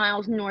 7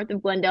 miles north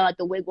of Glendale at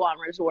the Wigwam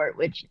Resort,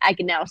 which I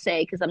can now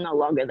say because I'm no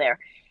longer there.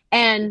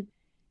 And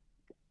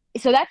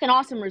so that's an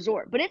awesome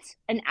resort, but it's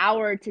an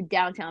hour to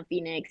downtown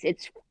Phoenix.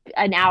 It's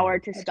an hour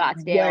to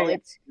Scottsdale.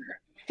 It's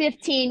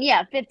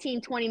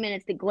 15, 20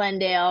 minutes to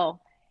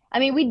Glendale. I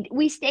mean,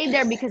 we stayed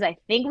there because I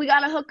think we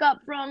got a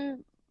hookup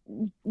from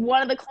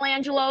one of the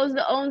Colangelos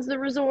that owns the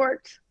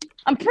resort.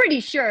 I'm pretty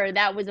sure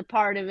that was a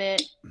part of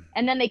it.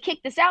 And then they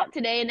kicked us out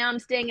today, and now I'm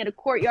staying at a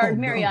Courtyard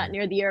Marriott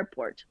near the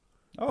airport.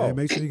 Oh, hey,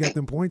 make sure you got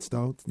them points,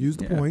 though. Use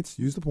the points.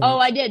 Use the points. Oh,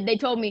 I did. They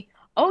told me,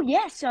 oh,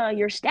 yes,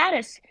 your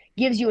status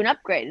gives you an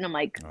upgrade. And I'm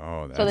like,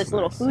 so this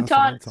little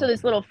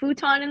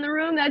futon in the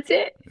room, that's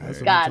it?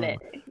 Got it.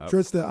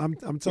 Trista, I'm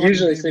talking.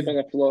 Usually sleep on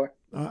the floor.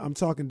 I'm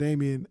talking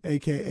Damien,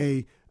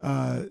 a.k.a.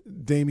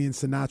 Damien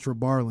Sinatra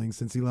Barling,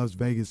 since he loves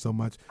Vegas so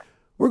much.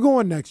 We're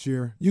going next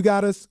year. You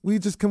got us.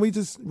 Can we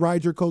just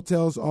ride your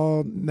coattails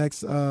all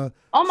next? Oh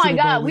my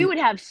God, we would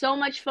have so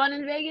much fun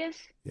in Vegas.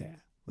 Yeah,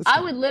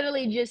 I would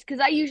literally just, because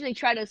I usually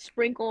try to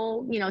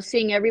sprinkle,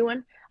 sing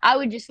everyone.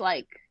 We just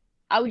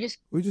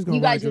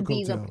you guys would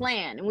be the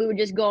plan, and we would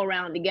just go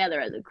around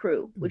together as a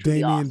crew, which would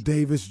be awesome. Damian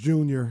Davis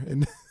Jr.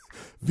 and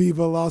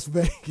Viva Las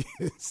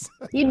Vegas.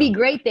 You'd be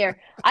great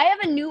there. I have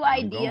a new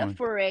idea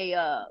for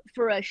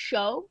a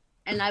show,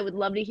 and I would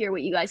love to hear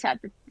what you guys have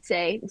to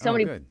say.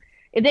 Somebody.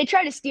 If they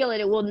try to steal it,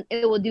 it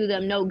will do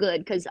them no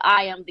good because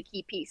I am the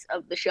key piece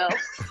of the show,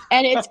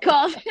 and it's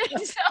called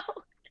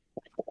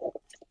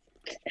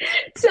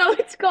so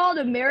it's called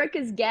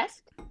America's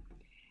Guest,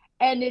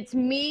 and it's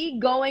me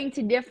going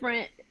to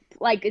different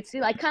it's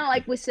kind of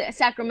like with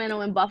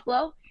Sacramento and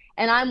Buffalo,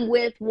 and I'm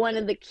with one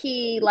of the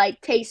key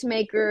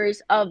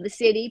tastemakers of the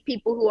city,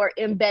 people who are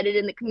embedded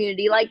in the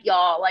community, like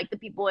y'all, like the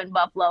people in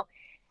Buffalo.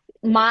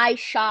 My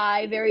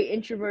shy, very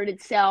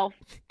introverted self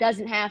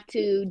doesn't have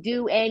to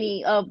do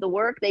any of the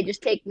work. They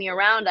just take me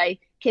around. I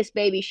kiss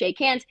baby, shake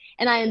hands,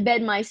 and I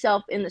embed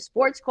myself in the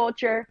sports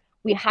culture.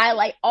 We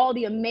highlight all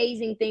the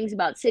amazing things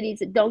about cities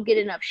that don't get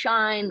enough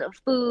shine, the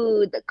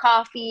food, the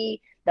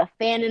coffee, the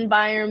fan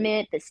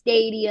environment, the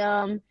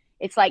stadium.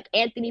 It's like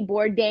Anthony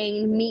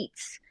Bourdain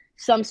meets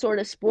some sort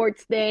of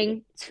sports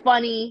thing. It's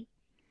funny,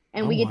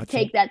 and we get to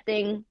take that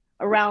thing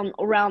around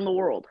the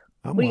world.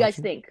 What do you guys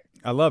think?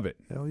 I love it.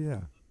 Hell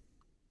yeah.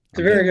 It's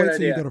a very good idea.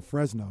 idea. You go to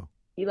Fresno.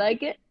 You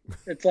like it?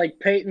 It's like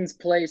Peyton's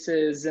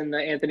Places and the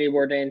Anthony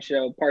Bourdain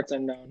show, Parts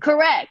Unknown.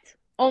 Correct.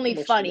 Only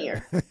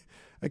funnier.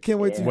 I can't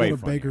wait to go to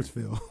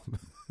Bakersfield.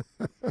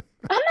 I'm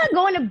not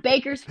going to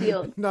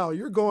Bakersfield. No,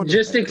 you're going to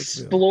Just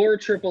explore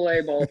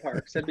AAA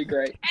ballparks. That'd be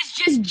great. It's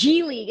just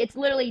G League. It's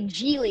literally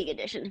G League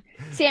edition.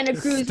 Santa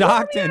Cruz.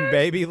 Stockton,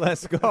 baby.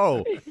 Let's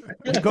go.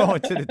 We're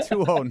going to the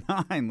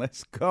 209.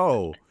 Let's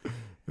go.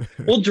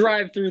 We'll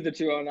drive through the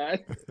 209.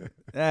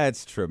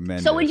 That's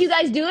tremendous. So would you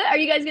guys do it? Are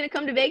you guys going to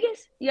come to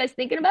Vegas? You guys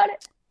thinking about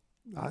it?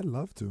 I'd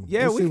love to.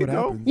 Yeah, we could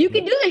go. You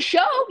could do the show.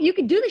 You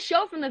could do the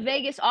show from the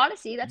Vegas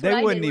Odyssey. That's what I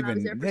did when I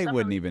was there for summer.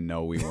 Wouldn't even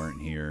know we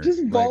weren't here.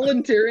 Just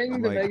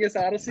volunteering the Vegas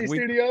Odyssey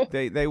studio.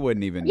 They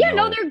wouldn't even know. Yeah,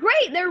 no, they're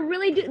great. They're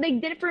really they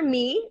did it for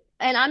me,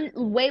 and I'm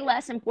way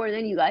less important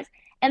than you guys.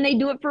 And they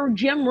do it for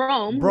Jim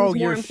Rome. Bro,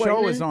 your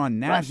show is on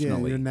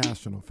nationally. Yeah, you're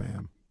national,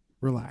 fam.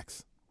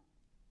 Relax.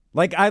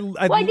 I did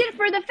it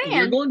for the fans.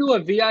 You're going to a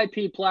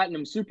VIP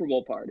Platinum Super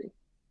Bowl party.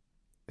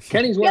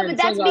 Kenny's wearing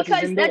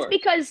sunglasses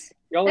indoors.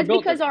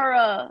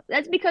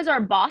 That's because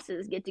our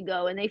bosses get to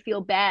go and they feel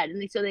bad,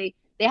 and so they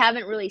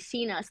haven't really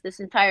seen us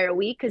this entire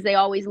week because they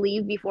always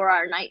leave before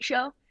our night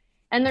show,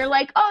 and they're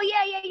like,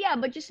 oh yeah,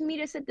 but just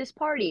meet us at this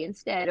party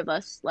instead of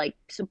us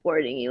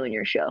supporting you in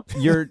your show.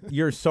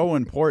 You're so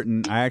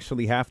important. I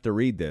actually have to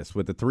read this.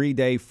 With a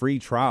 3-day free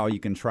trial, you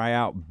can try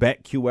out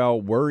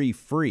BetQL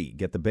worry-free.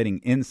 Get the betting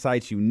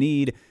insights you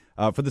need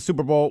for the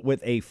Super Bowl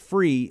with a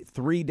free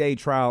 3-day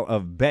trial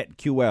of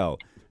BetQL.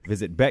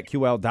 Visit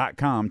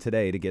BetQL.com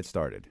today to get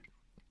started.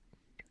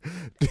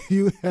 Do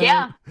you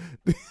have,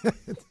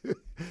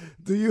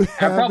 I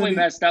probably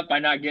messed up by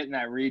not getting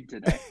that read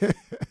today.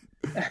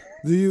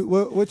 Do you?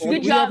 What you?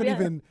 Good we job, haven't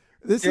even.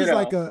 This is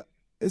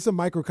it's a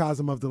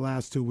microcosm of the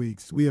last 2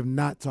 weeks. We have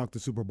not talked to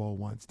Super Bowl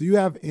once. Do you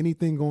have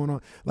anything going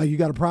on? You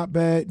got a prop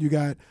bet? You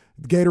got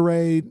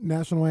Gatorade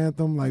national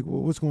anthem?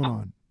 What's going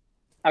on?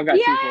 I've got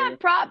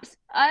props.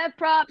 I have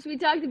props. We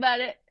talked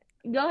about it.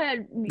 Go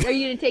ahead. Are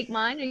you going to take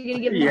mine? Are you going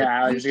to give me?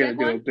 Yeah, I was going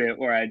to do a bit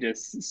where I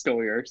just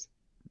stole yours.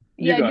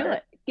 Yeah, do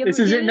it. It's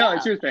your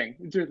thing.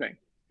 It's your thing.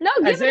 No,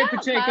 give Isaiah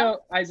it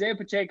up, Isaiah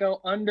Pacheco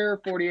under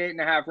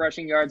 48.5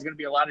 rushing yards. Going to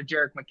be a lot of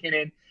Jerick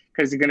McKinnon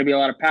because there's going to be a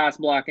lot of pass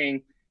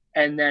blocking.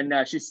 And then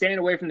she's staying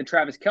away from the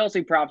Travis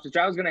Kelce props, which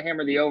I was going to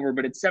hammer the over,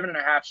 but it's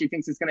 7.5. She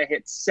thinks it's going to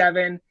hit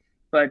 7,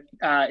 but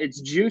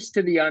it's juiced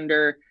to the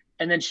under.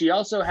 And then she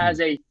also has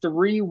a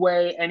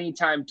 3-way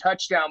anytime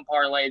touchdown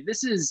parlay.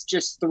 This is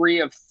just 3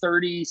 of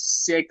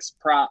 36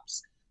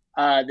 props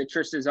that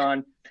Trista's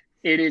on.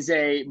 It is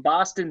a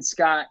Boston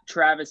Scott,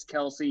 Travis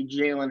Kelce,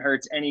 Jalen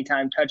Hurts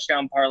anytime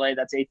touchdown parlay.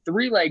 That's a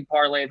 3-leg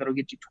parlay that'll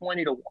get you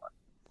 20 to 1.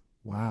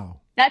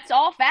 Wow. That's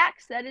all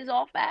facts. That is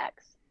all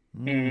facts.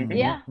 Mm-hmm.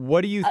 Yeah.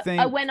 What do you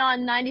think? I went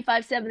on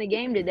 95.7 The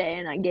Game today,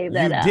 and I gave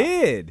that out. You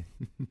did?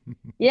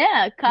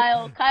 Yeah,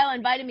 Kyle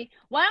invited me.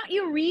 Why don't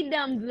you read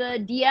them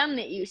the DM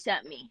that you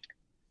sent me?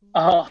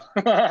 Oh.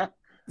 It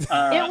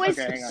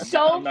was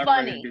so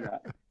funny.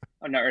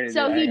 I'm not ready to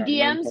So do that. he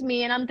DMs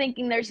me, and I'm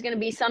thinking there's going to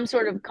be some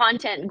sort of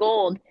content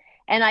gold,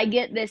 and I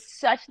get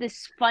this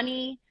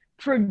funny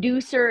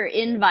producer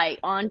invite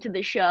onto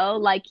the show,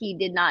 like he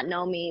did not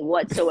know me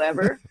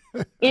whatsoever,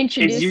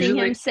 introducing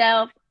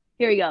himself.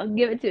 Here we go.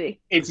 Give it to me.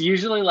 It's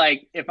usually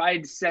like if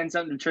I send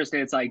something to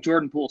Tristan, it's like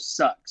Jordan Poole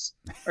sucks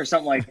or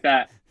something like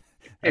that.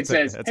 It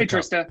says, "Hey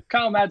Trista,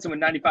 Kyle Madsen with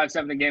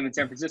 95.7 The Game in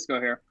San Francisco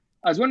here.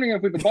 I was wondering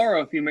if we could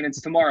borrow a few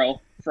minutes tomorrow,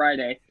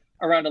 Friday,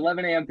 around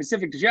 11 a.m.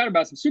 Pacific to chat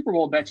about some Super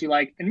Bowl bets you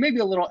like and maybe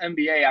a little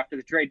NBA after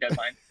the trade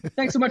deadline.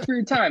 Thanks so much for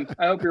your time.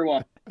 I hope you're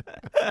well."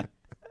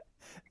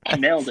 I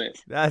nailed it.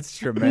 That's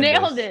tremendous.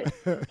 Nailed it.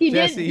 He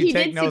Jesse, did. He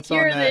did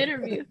secure the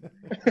interview.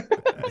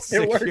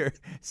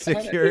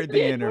 Secured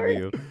the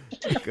interview.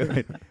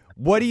 Good.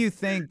 What do you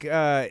think?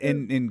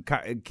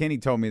 Kenny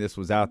told me this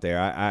was out there.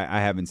 I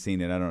haven't seen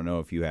it. I don't know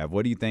if you have.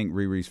 What do you think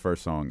Riri's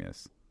first song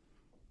is?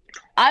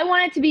 I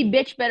want it to be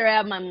 "Bitch Better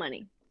Have My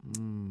Money."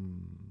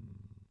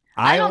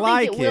 I don't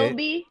like think it will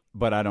be,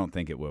 but I don't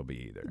think it will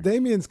be either.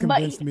 Damien's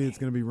convinced me it's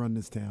going to be "Run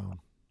This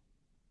Town."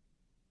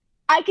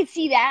 I could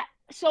see that.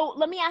 So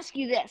let me ask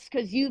you this,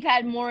 because you've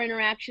had more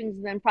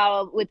interactions than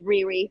probably with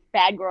Riri,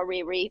 bad girl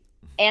Riri,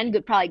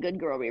 and probably good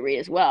girl Riri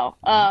as well,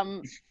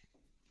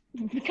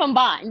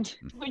 combined,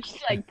 which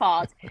is like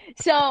pause.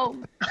 So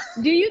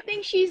do you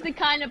think she's the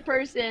kind of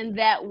person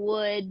that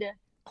would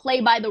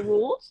play by the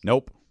rules?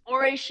 Nope.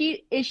 Or is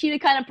she the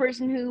kind of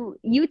person who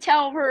you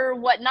tell her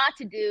what not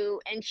to do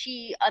and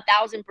she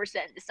 1,000%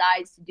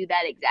 decides to do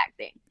that exact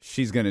thing?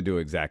 She's going to do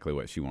exactly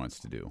what she wants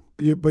to do.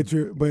 But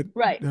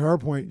right. To her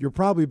point, you're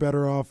probably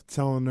better off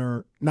telling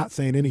her, not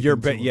saying anything. You're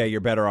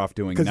better off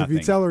doing nothing. Because if you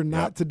tell her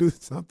not to do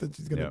something,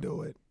 she's going to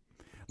do it.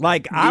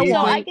 Like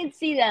I can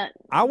see that.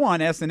 I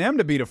want S&M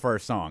to be the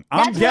first song.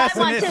 I'm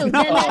guessing it's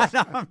not.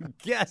 I'm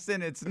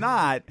guessing it's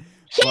not.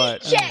 Heat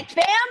check,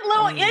 fam.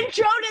 Little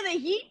intro to the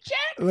heat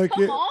check.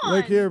 Come on.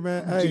 Look here,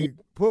 man. Hey,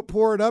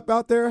 pour it up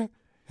out there.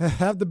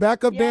 Have the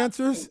backup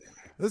dancers.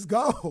 Let's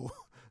go.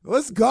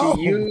 Let's go.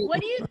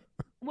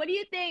 What do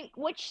you think?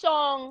 Which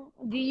song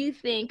do you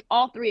think?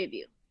 All three of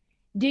you,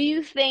 do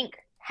you think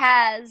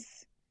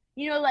has,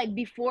 like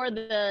before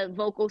the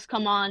vocals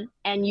come on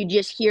and you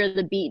just hear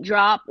the beat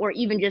drop, or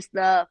even just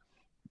the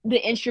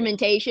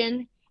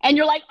instrumentation, and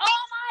you're like,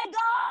 oh my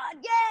God,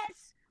 yes.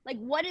 Like,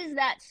 what is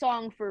that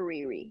song for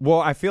Riri? Well,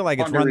 I feel like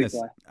it's Run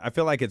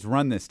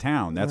This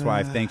Town. That's why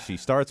I think she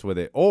starts with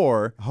it.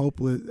 Or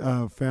Hopeless,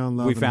 Found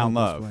Love. We Found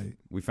Love.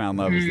 We Found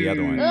Love is the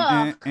other one.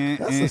 Oh,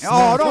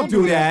 don't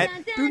do that.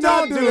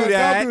 Don't do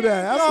that.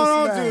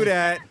 Don't do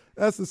that.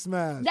 That's a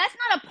smash. That's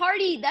not a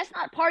party. That's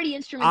not party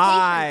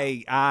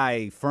instrumentation.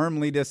 I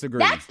firmly disagree.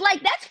 That's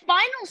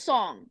final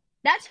song.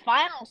 That's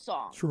final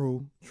song.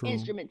 True.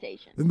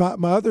 Instrumentation.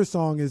 My other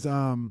song is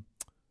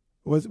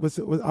was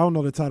I don't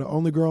know the title.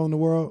 Only Girl in the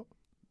World.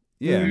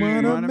 Yeah.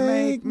 You wanna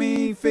make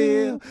me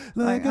feel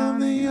like I'm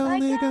the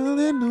only girl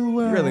in the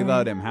world. You really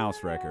love them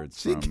house records.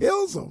 She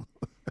kills them.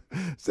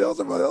 Sells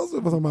them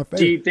was on my face.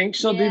 Do you think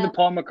she'll do the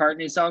Paul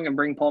McCartney song and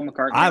bring Paul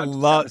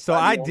McCartney?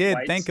 I did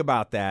think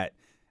about that.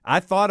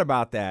 I thought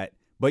about that,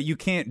 but you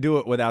can't do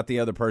it without the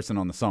other person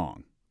on the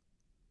song.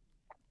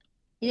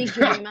 You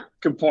think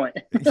Good point.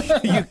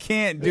 You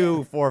can't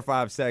do 4 or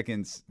 5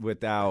 seconds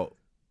without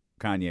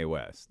Kanye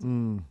West.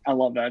 I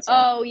love that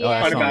song. Oh,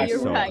 yeah. That song is you're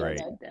so right great.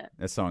 about that.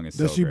 That song is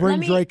Does so she great. bring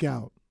Drake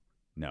out?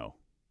 No.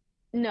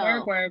 No. I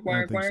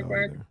don't think so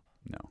either.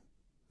 No.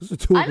 Those are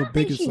two I of her don't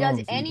think biggest she does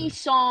songs any either.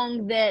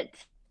 song that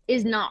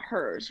is not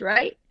hers,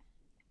 right?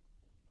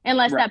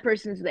 Unless that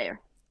person's there.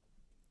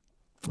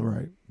 All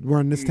right.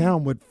 Run This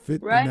Town would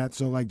fit in that.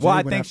 So like, well,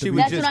 I think she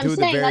would just do the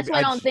very. That's what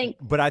I don't think.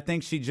 But I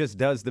think she just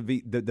does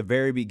the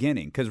very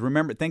beginning. Because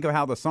remember, think of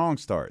how the song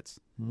starts.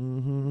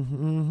 Feel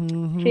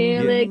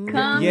it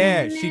coming.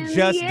 Yeah, she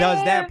just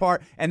does that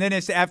part, and then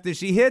it's after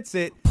she hits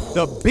it,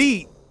 the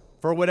beat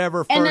for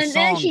whatever first song and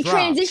then she drops.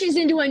 transitions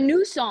into a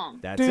new song.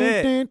 That's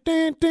it.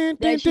 Yeah.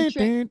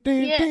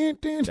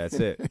 That's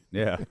it.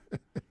 Yeah.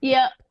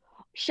 Yeah.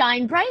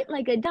 Shine bright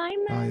like a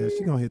diamond. Oh yeah,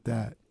 she's gonna hit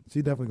that.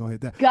 She definitely gonna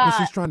hit that. God,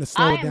 She's trying to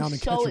slow it down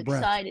and catch her breath.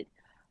 Excited.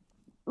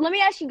 Let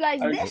me ask you guys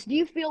this: do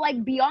you feel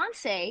like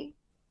Beyonce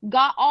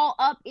got all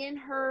up in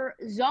her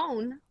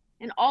zone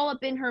and all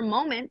up in her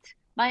moment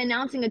by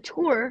announcing a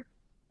tour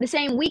the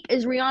same week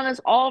as Rihanna's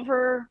all of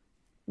her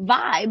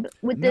vibe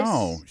with this?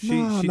 No,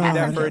 she did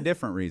that for a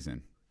different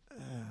reason.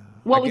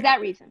 What was that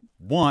reason?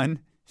 One,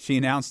 she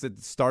announced at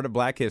the start of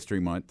Black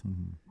History Month.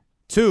 Mm-hmm.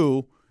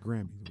 Two,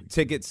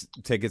 Grammys.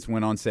 Tickets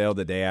went on sale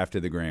the day after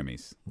the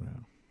Grammys. Wow.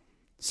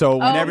 So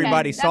when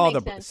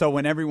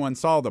when everyone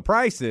saw the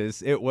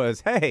prices, it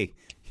was, hey,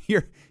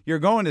 you're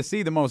going to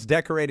see the most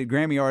decorated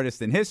Grammy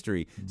artist in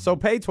history, so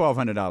pay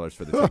 $1,200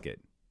 for the ticket.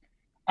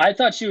 I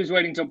thought she was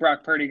waiting till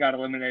Brock Purdy got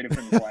eliminated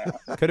from the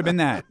playoffs. Could have been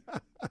that.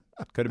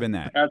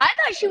 I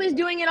thought she was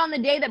doing it on the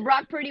day that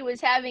Brock Purdy was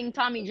having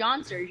Tommy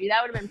John surgery.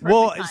 That would have been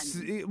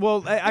perfect.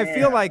 Well, I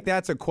feel like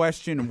that's a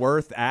question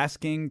worth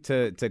asking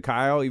to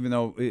Kyle, even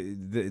though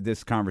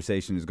this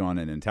conversation has gone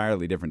in an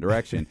entirely different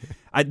direction.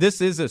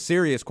 This is a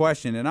serious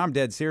question, and I'm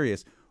dead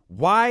serious.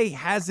 Why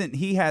hasn't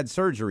he had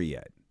surgery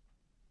yet?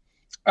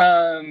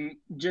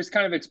 Just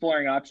kind of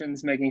exploring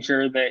options, making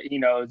sure that he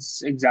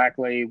knows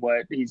exactly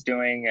what he's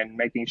doing and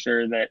making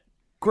sure that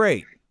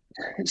Great.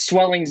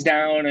 swelling's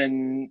down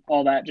and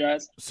all that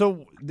jazz.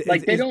 So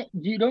like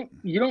you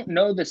don't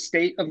know the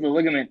state of the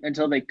ligament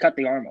until they cut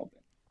the arm open.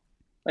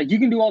 Like you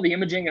can do all the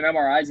imaging and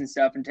MRIs and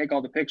stuff and take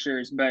all the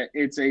pictures, but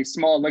it's a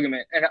small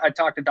ligament. And I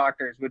talk to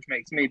doctors, which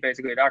makes me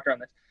basically a doctor on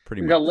this.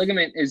 Pretty much. The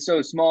ligament is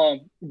so small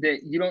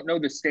that you don't know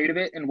the state of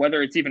it and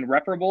whether it's even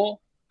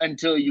reparable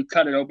until you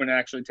cut it open and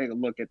actually take a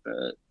look at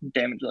the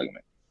damaged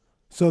ligament.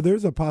 So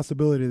there's a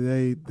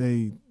possibility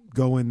they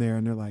go in there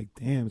and they're like,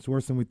 damn, it's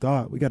worse than we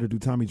thought. We got to do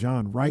Tommy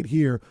John right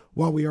here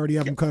while we already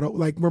have him cut open.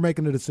 Like we're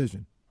making a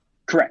decision.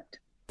 Correct.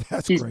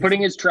 He's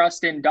putting his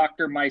trust in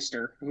Dr.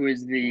 Meister, who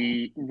is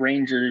the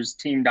Rangers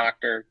team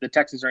doctor, the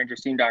Texas Rangers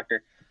team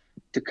doctor,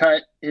 to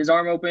cut his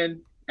arm open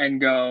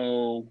and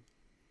go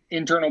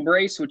internal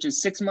brace, which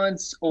is 6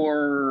 months,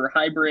 or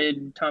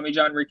hybrid Tommy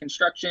John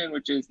reconstruction,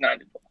 which is 9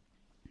 to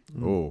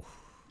 12. Oh.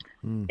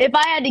 If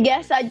I had to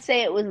guess, I'd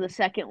say it was the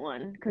second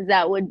one because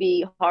that would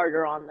be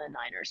harder on the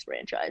Niners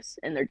franchise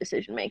and their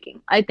decision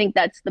making. I think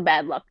that's the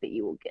bad luck that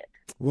you will get.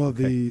 Well,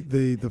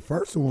 the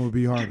first one would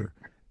be harder.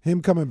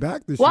 Him coming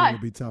back this year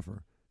would be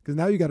tougher because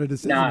now you got a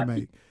decision to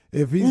make.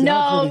 If he's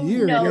out for the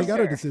year, you got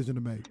a decision to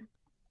make.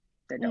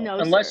 No,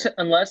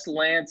 unless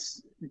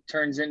Lance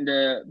turns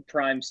into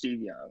prime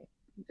Steve Young,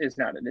 it's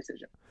not a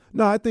decision.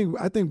 No, I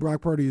think Brock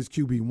Purdy is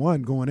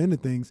QB1 going into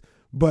things,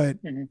 but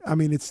I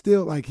mean it's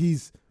still like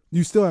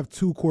you still have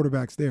 2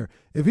 quarterbacks there.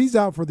 If he's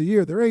out for the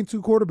year, there ain't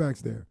 2 quarterbacks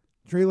there.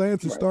 Trey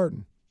Lance is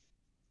starting.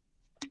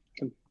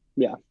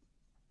 Yeah.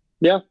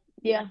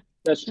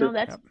 That's true.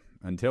 No,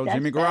 Until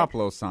Jimmy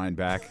Garoppolo signed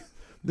back.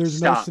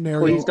 There's no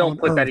scenario. Please don't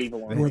put that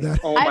evil on me.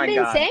 Oh my God. I've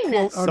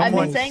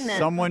been saying that.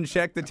 Someone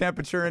check the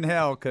temperature in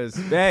hell because,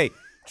 hey,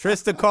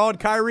 Trista called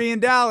Kyrie in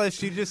Dallas.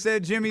 She just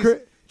said Jimmy's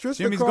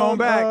going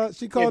back.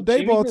 She called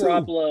Dayball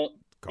too.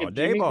 Called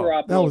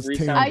Dayball. That was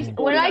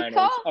terrible. What I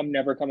call? I'm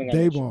never coming on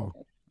Dayball.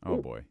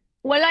 Oh boy.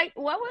 What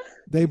was?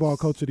 Dayball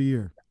Coach of the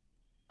Year.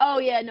 Oh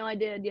yeah, no, I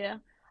did. Yeah,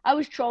 I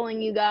was trolling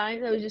you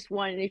guys. I was just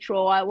wanting to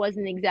troll. I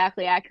wasn't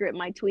exactly accurate in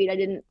my tweet.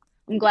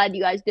 I'm glad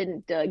you guys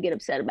didn't get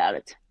upset about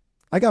it.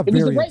 I got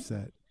very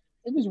upset.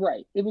 It was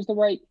right. It was the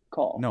right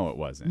call. No, it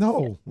wasn't.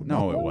 No, it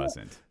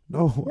wasn't.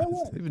 No, it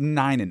wasn't. It was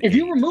 9-8. If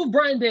you remove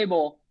Brian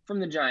Daboll from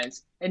the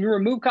Giants and you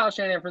remove Kyle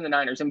Shanahan from the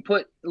Niners and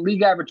put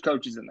league average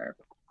coaches in there,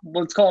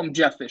 let's call him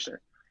Jeff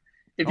Fisher.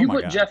 If you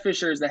put Jeff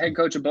Fisher as the head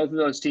coach of both of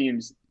those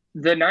teams,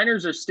 the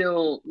Niners are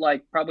still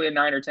like probably a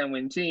 9 or 10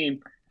 win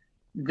team.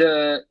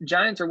 The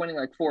Giants are winning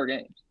like 4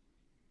 games.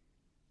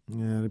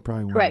 Yeah, they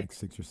probably won like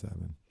 6 or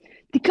 7.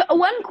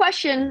 One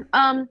question,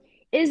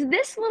 is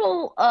this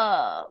little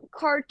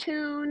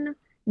cartoon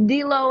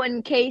D'Lo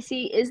and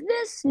Casey, is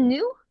this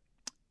new?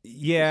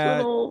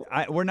 Yeah,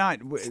 we're not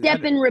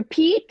step and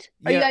repeat.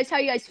 How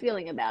are you guys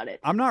feeling about it?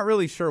 I'm not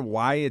really sure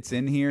why it's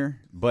in here,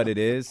 but it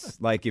is.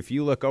 Like if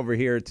you look over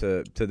here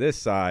to this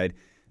side,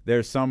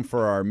 there's some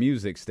for our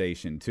music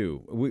station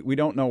too. We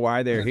don't know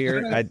why they're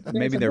here.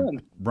 Maybe they're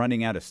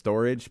running out of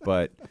storage,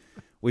 but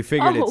we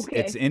figured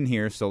it's in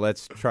here, so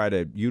let's try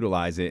to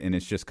utilize it, and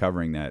it's just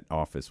covering that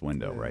office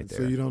window right there.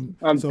 So you don't.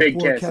 So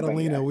poor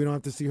Catalina, we don't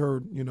have to see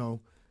her.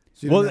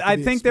 Well,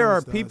 I think there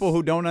are people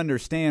who don't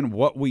understand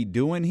what we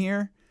do in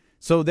here.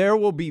 So there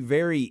will be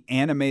very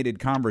animated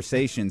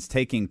conversations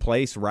taking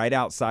place right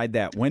outside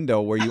that window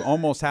where you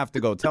almost have to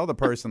go tell the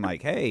person,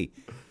 like, hey,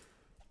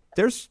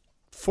 there's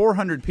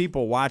 400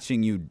 people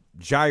watching you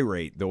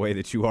gyrate the way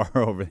that you are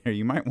over there.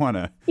 You might want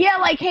to. Yeah,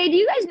 like, hey, do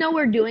you guys know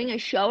we're doing a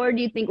show, or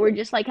do you think we're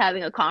just like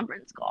having a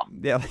conference call?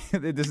 Yeah,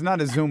 there's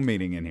not a Zoom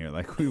meeting in here.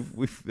 Like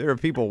there are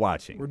people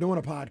watching. We're doing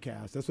a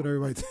podcast. That's what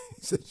everybody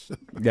thinks.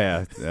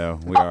 Yeah,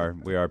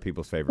 we are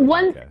people's favorite.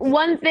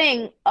 One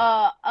thing,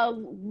 a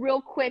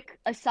real quick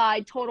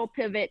aside, total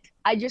pivot.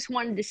 I just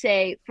wanted to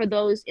say for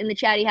those in the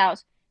chatty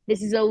house,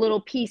 this is a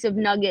little piece of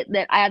nugget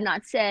that I have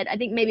not said. I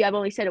think maybe I've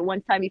only said it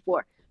one time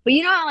before. But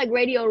you know how like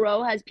Radio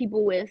Row has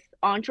people with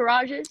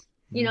entourages?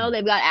 You know,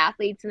 they've got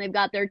athletes and they've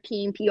got their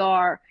team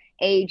PR,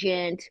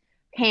 agent,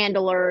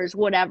 handlers,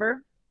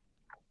 whatever.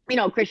 You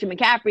know, Christian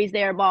McCaffrey's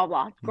there, blah,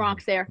 blah,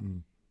 Gronk's there.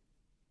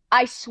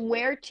 I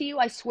swear to you,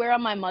 I swear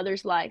on my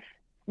mother's life,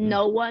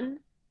 no one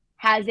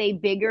has a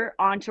bigger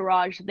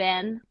entourage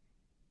than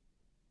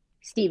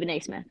Stephen A.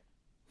 Smith.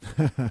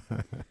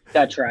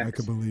 That tracks. I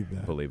could believe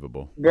that.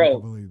 Believable.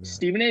 Bro,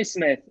 Stephen A.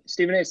 Smith,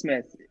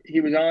 he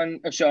was on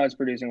a show I was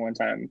producing one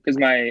time because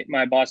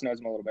my boss knows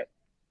him a little bit.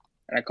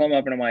 And I call him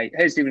up and I'm like,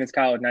 hey, Stephen, it's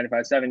Kyle with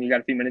 95.7. You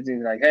got a few minutes? And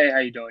he's like, hey, how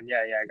you doing? Yeah,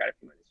 I got a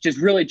few minutes. Just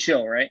really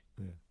chill, right?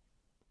 Yeah.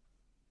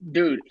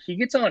 Dude, he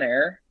gets on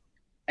air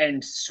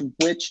and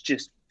switch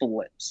just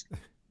flips.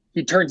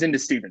 He turns into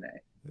Stephen A.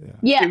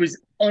 Yeah. It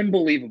was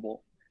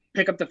unbelievable.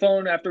 Pick up the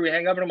phone after we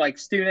hang up and I'm like,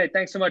 Stephen A.,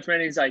 thanks so much, man.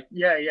 And he's like,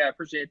 yeah,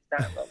 appreciate the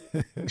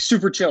time.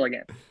 Super chill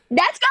again.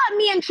 That's gotten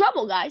me in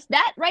trouble, guys.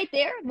 That right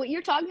there, what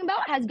you're talking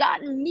about, has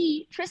gotten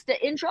me, Trista,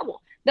 in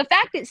trouble. The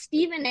fact that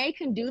Stephen A.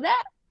 can do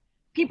that,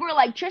 people are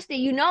like, Trista,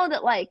 you know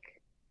that like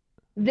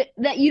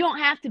that you don't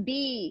have to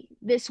be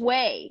this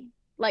way.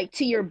 like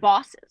to your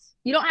bosses.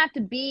 You don't have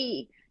to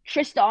be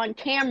Trista on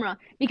camera,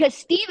 because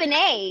Stephen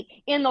A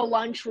in the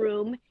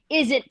lunchroom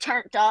isn't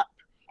turned up.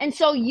 And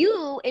so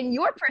you and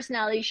your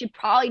personality should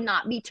probably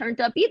not be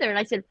turned up either. And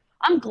I said,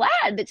 I'm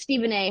glad that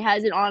Stephen A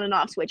has an on and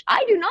off switch.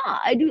 I do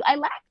not. I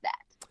lack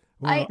that.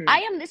 Well, I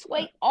am this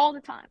way all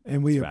the time.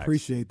 And we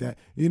appreciate that.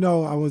 You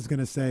know, I was going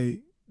to say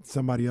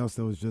somebody else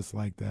that was just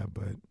like that,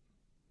 but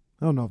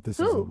I don't know if this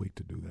is a week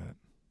to do that.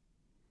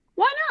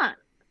 Why not?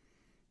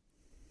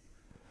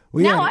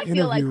 We had an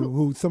interview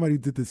who somebody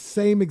did the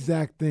same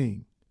exact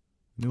thing.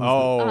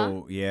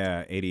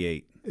 Yeah,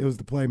 88. It was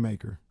the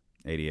Playmaker.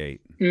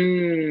 88.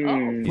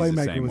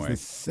 Playmaker was the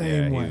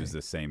same way. He was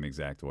the same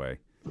exact way.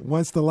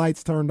 Once the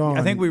lights turned on.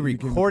 I think we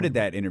recorded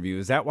that interview.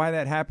 Is that why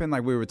that happened?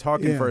 Like, we were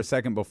talking for a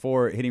second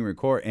before hitting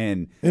record,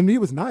 and he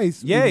was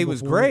nice. Yeah, he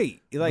was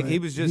great. Like, he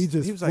was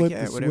like,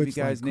 yeah, whatever you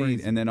guys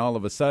need. And then all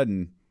of a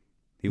sudden,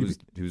 he was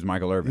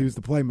Michael Irvin. He was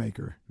the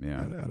Playmaker.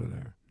 Yeah, out of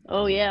there.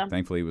 Oh yeah.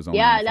 Thankfully, he was on.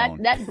 Yeah,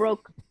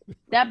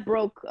 that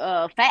broke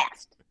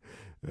fast.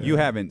 You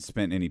haven't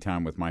spent any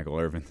time with Michael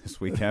Irvin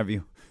this week, have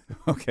you?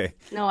 Okay.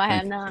 No, I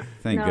have not.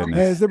 Thank goodness.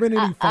 Hey, has there been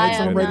any fights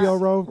on Radio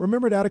Row?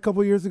 Remember that a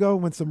couple years ago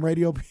when some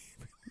radio people...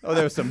 Oh,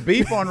 there was some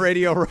beef on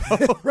Radio Row.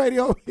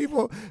 Radio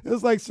people. It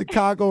was like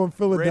Chicago and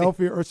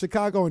Philadelphia or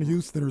Chicago and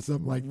Houston or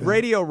something like that.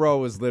 Radio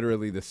Row is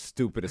literally the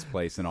stupidest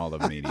place in all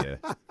of media.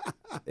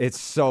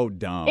 It's so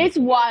dumb. It's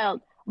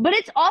wild. But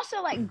it's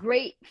also like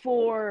great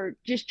for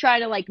just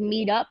trying to like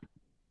meet up,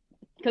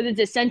 because it's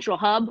a central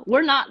hub.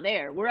 We're not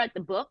there. We're at the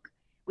Book,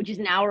 which is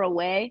an hour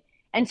away.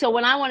 And so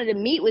when I wanted to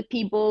meet with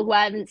people who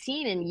I haven't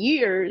seen in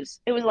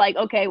years, it was like,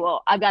 okay,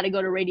 well, I've got to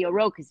go to Radio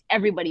Row because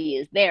everybody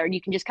is there. And you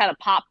can just kind of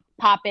pop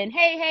in,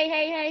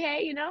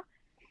 hey, you know.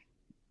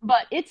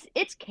 But it's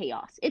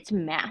chaos. It's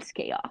mass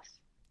chaos.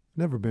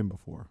 Never been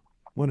before.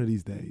 One of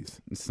these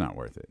days. It's not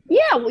worth it.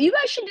 Yeah, well, you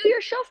guys should do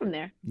your show from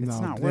there. It's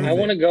not worth it. I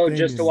want to go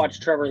just to watch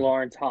Trevor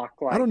Lawrence hawk.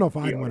 I don't know if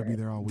I'd want to be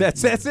there all week.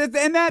 That's it,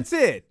 and that's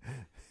it.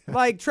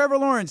 Like, Trevor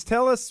Lawrence,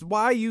 tell us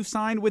why you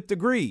signed with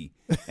Degree.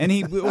 And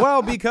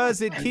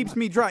because it keeps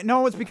me dry.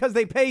 No, it's because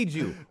they paid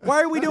you.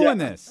 Why are we doing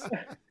this?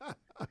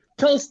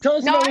 Tell us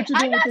about what you're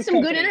doing. I got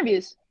some good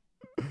interviews.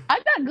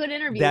 I've got good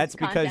interviews. That's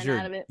because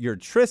you're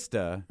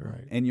Trista,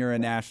 right, and you're a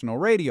national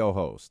radio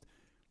host.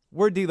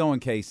 We're D-Lo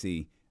and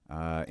Casey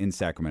in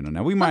Sacramento.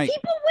 Now, people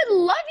would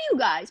love you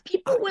guys.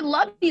 People would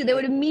love you. They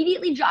would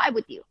immediately jive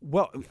with you.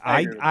 Well,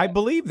 I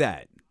believe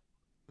that.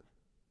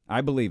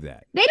 I believe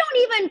that. They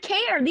don't even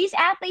care. These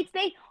athletes,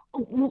 they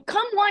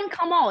come one,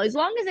 come all. As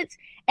long as it's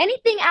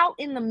anything out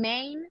in the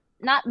main,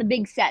 not the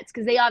big sets,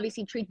 because they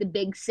obviously treat the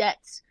big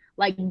sets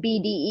like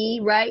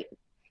BDE, right?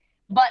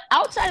 But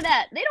outside of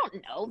that, they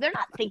don't know. They're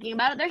not thinking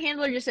about it. Their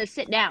handler just says,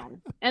 sit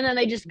down. And then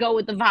they just go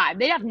with the vibe.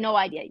 They have no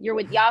idea. You're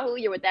with Yahoo,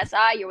 you're with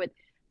SI, you're with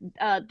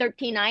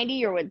 1390,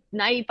 you're with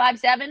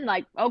 95.7.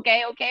 Like,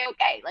 okay.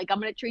 Like, I'm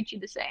going to treat you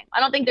the same. I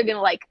don't think they're going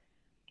to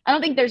I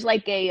don't think there's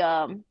like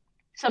a,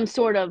 some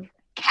sort of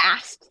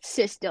caste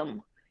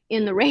system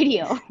in the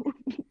radio,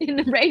 in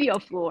the radio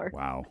floor.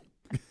 Wow.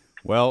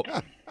 Well,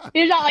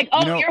 it's not like,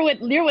 you're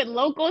with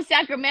local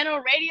Sacramento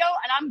radio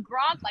and I'm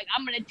Gronk. Like,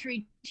 I'm going to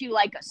treat you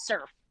like a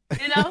serf.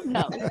 You know,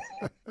 no,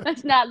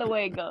 that's not the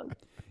way it goes.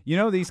 You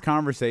know, these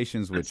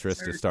conversations with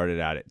Trista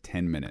started out at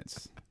 10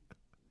 minutes.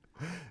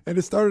 And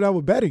it started out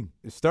with betting.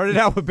 It's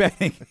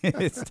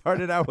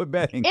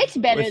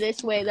better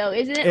this way, though,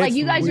 isn't it? Like,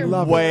 you guys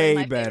are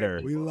way better.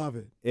 We love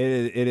it.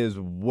 It is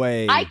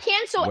way. I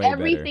cancel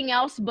everything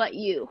else but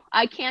you.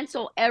 I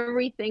cancel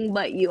everything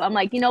but you. I'm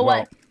like, you know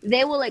what?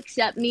 They will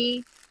accept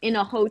me in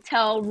a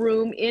hotel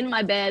room in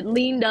my bed,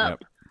 leaned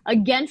up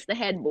against the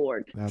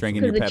headboard, because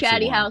the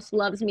Chatty House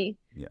loves me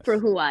for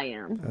who I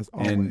am.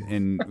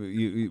 And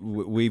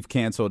we've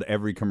canceled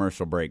every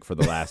commercial break for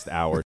the last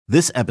hour.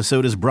 This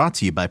episode is brought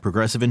to you by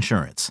Progressive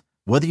Insurance.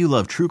 Whether you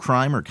love true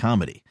crime or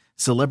comedy,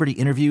 celebrity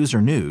interviews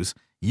or news,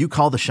 you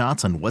call the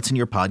shots on what's in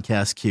your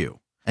podcast queue.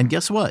 And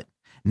guess what?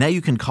 Now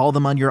you can call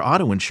them on your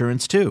auto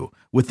insurance too,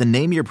 with the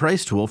Name Your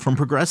Price tool from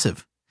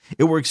Progressive.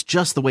 It works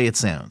just the way it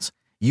sounds.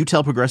 You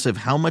tell Progressive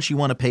how much you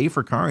want to pay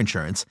for car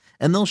insurance,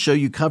 and they'll show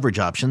you coverage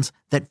options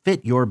that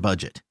fit your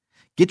budget.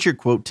 Get your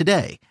quote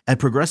today at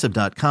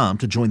Progressive.com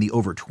to join the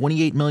over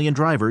 28 million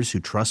drivers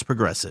who trust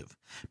Progressive.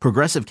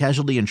 Progressive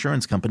Casualty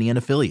Insurance Company and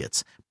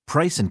Affiliates.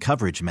 Price and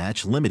coverage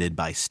match limited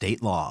by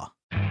state law.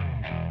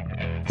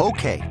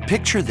 Okay,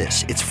 picture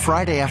this. It's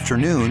Friday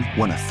afternoon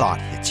when a thought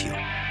hits you.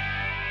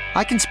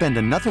 I can spend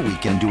another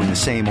weekend doing the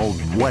same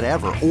old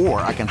whatever,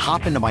 or I can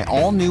hop into my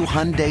all-new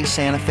Hyundai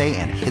Santa Fe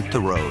and hit the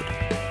road.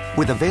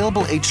 With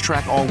available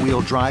H-Track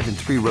all-wheel drive and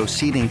 3-row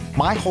seating,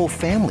 my whole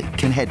family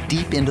can head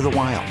deep into the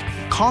wild.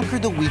 Conquer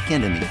the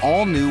weekend in the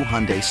all-new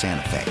Hyundai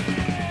Santa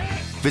Fe.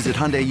 Visit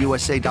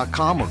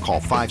HyundaiUSA.com or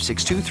call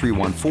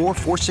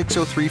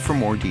 562-314-4603 for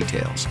more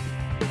details.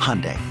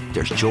 Hyundai,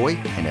 there's joy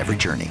in every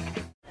journey.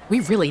 we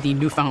really need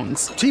new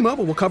phones.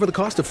 T-Mobile will cover the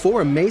cost of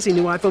 4 amazing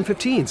new iPhone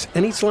 15s,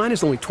 and each line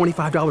is only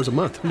 $25 a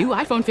month. New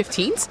iPhone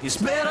 15s? It's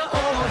better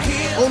over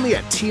here. Only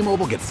at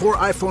T-Mobile, get 4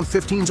 iPhone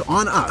 15s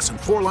on us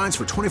and 4 lines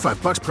for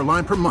 $25 per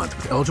line per month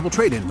with eligible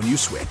trade-in when you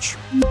switch.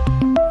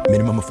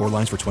 Minimum of 4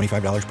 lines for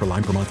 $25 per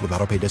line per month with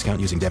autopay discount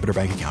using debit or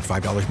bank account.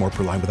 $5 more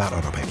per line without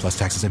autopay, plus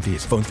taxes and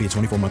fees. Phone fee at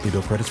 24 monthly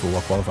bill credits for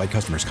well-qualified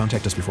customers.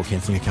 Contact us before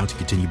canceling account to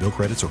continue bill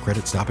credits or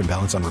credit stop and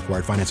balance on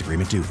required finance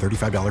agreement due.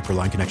 $35 per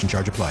line connection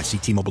charge applies. See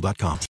T-Mobile.com.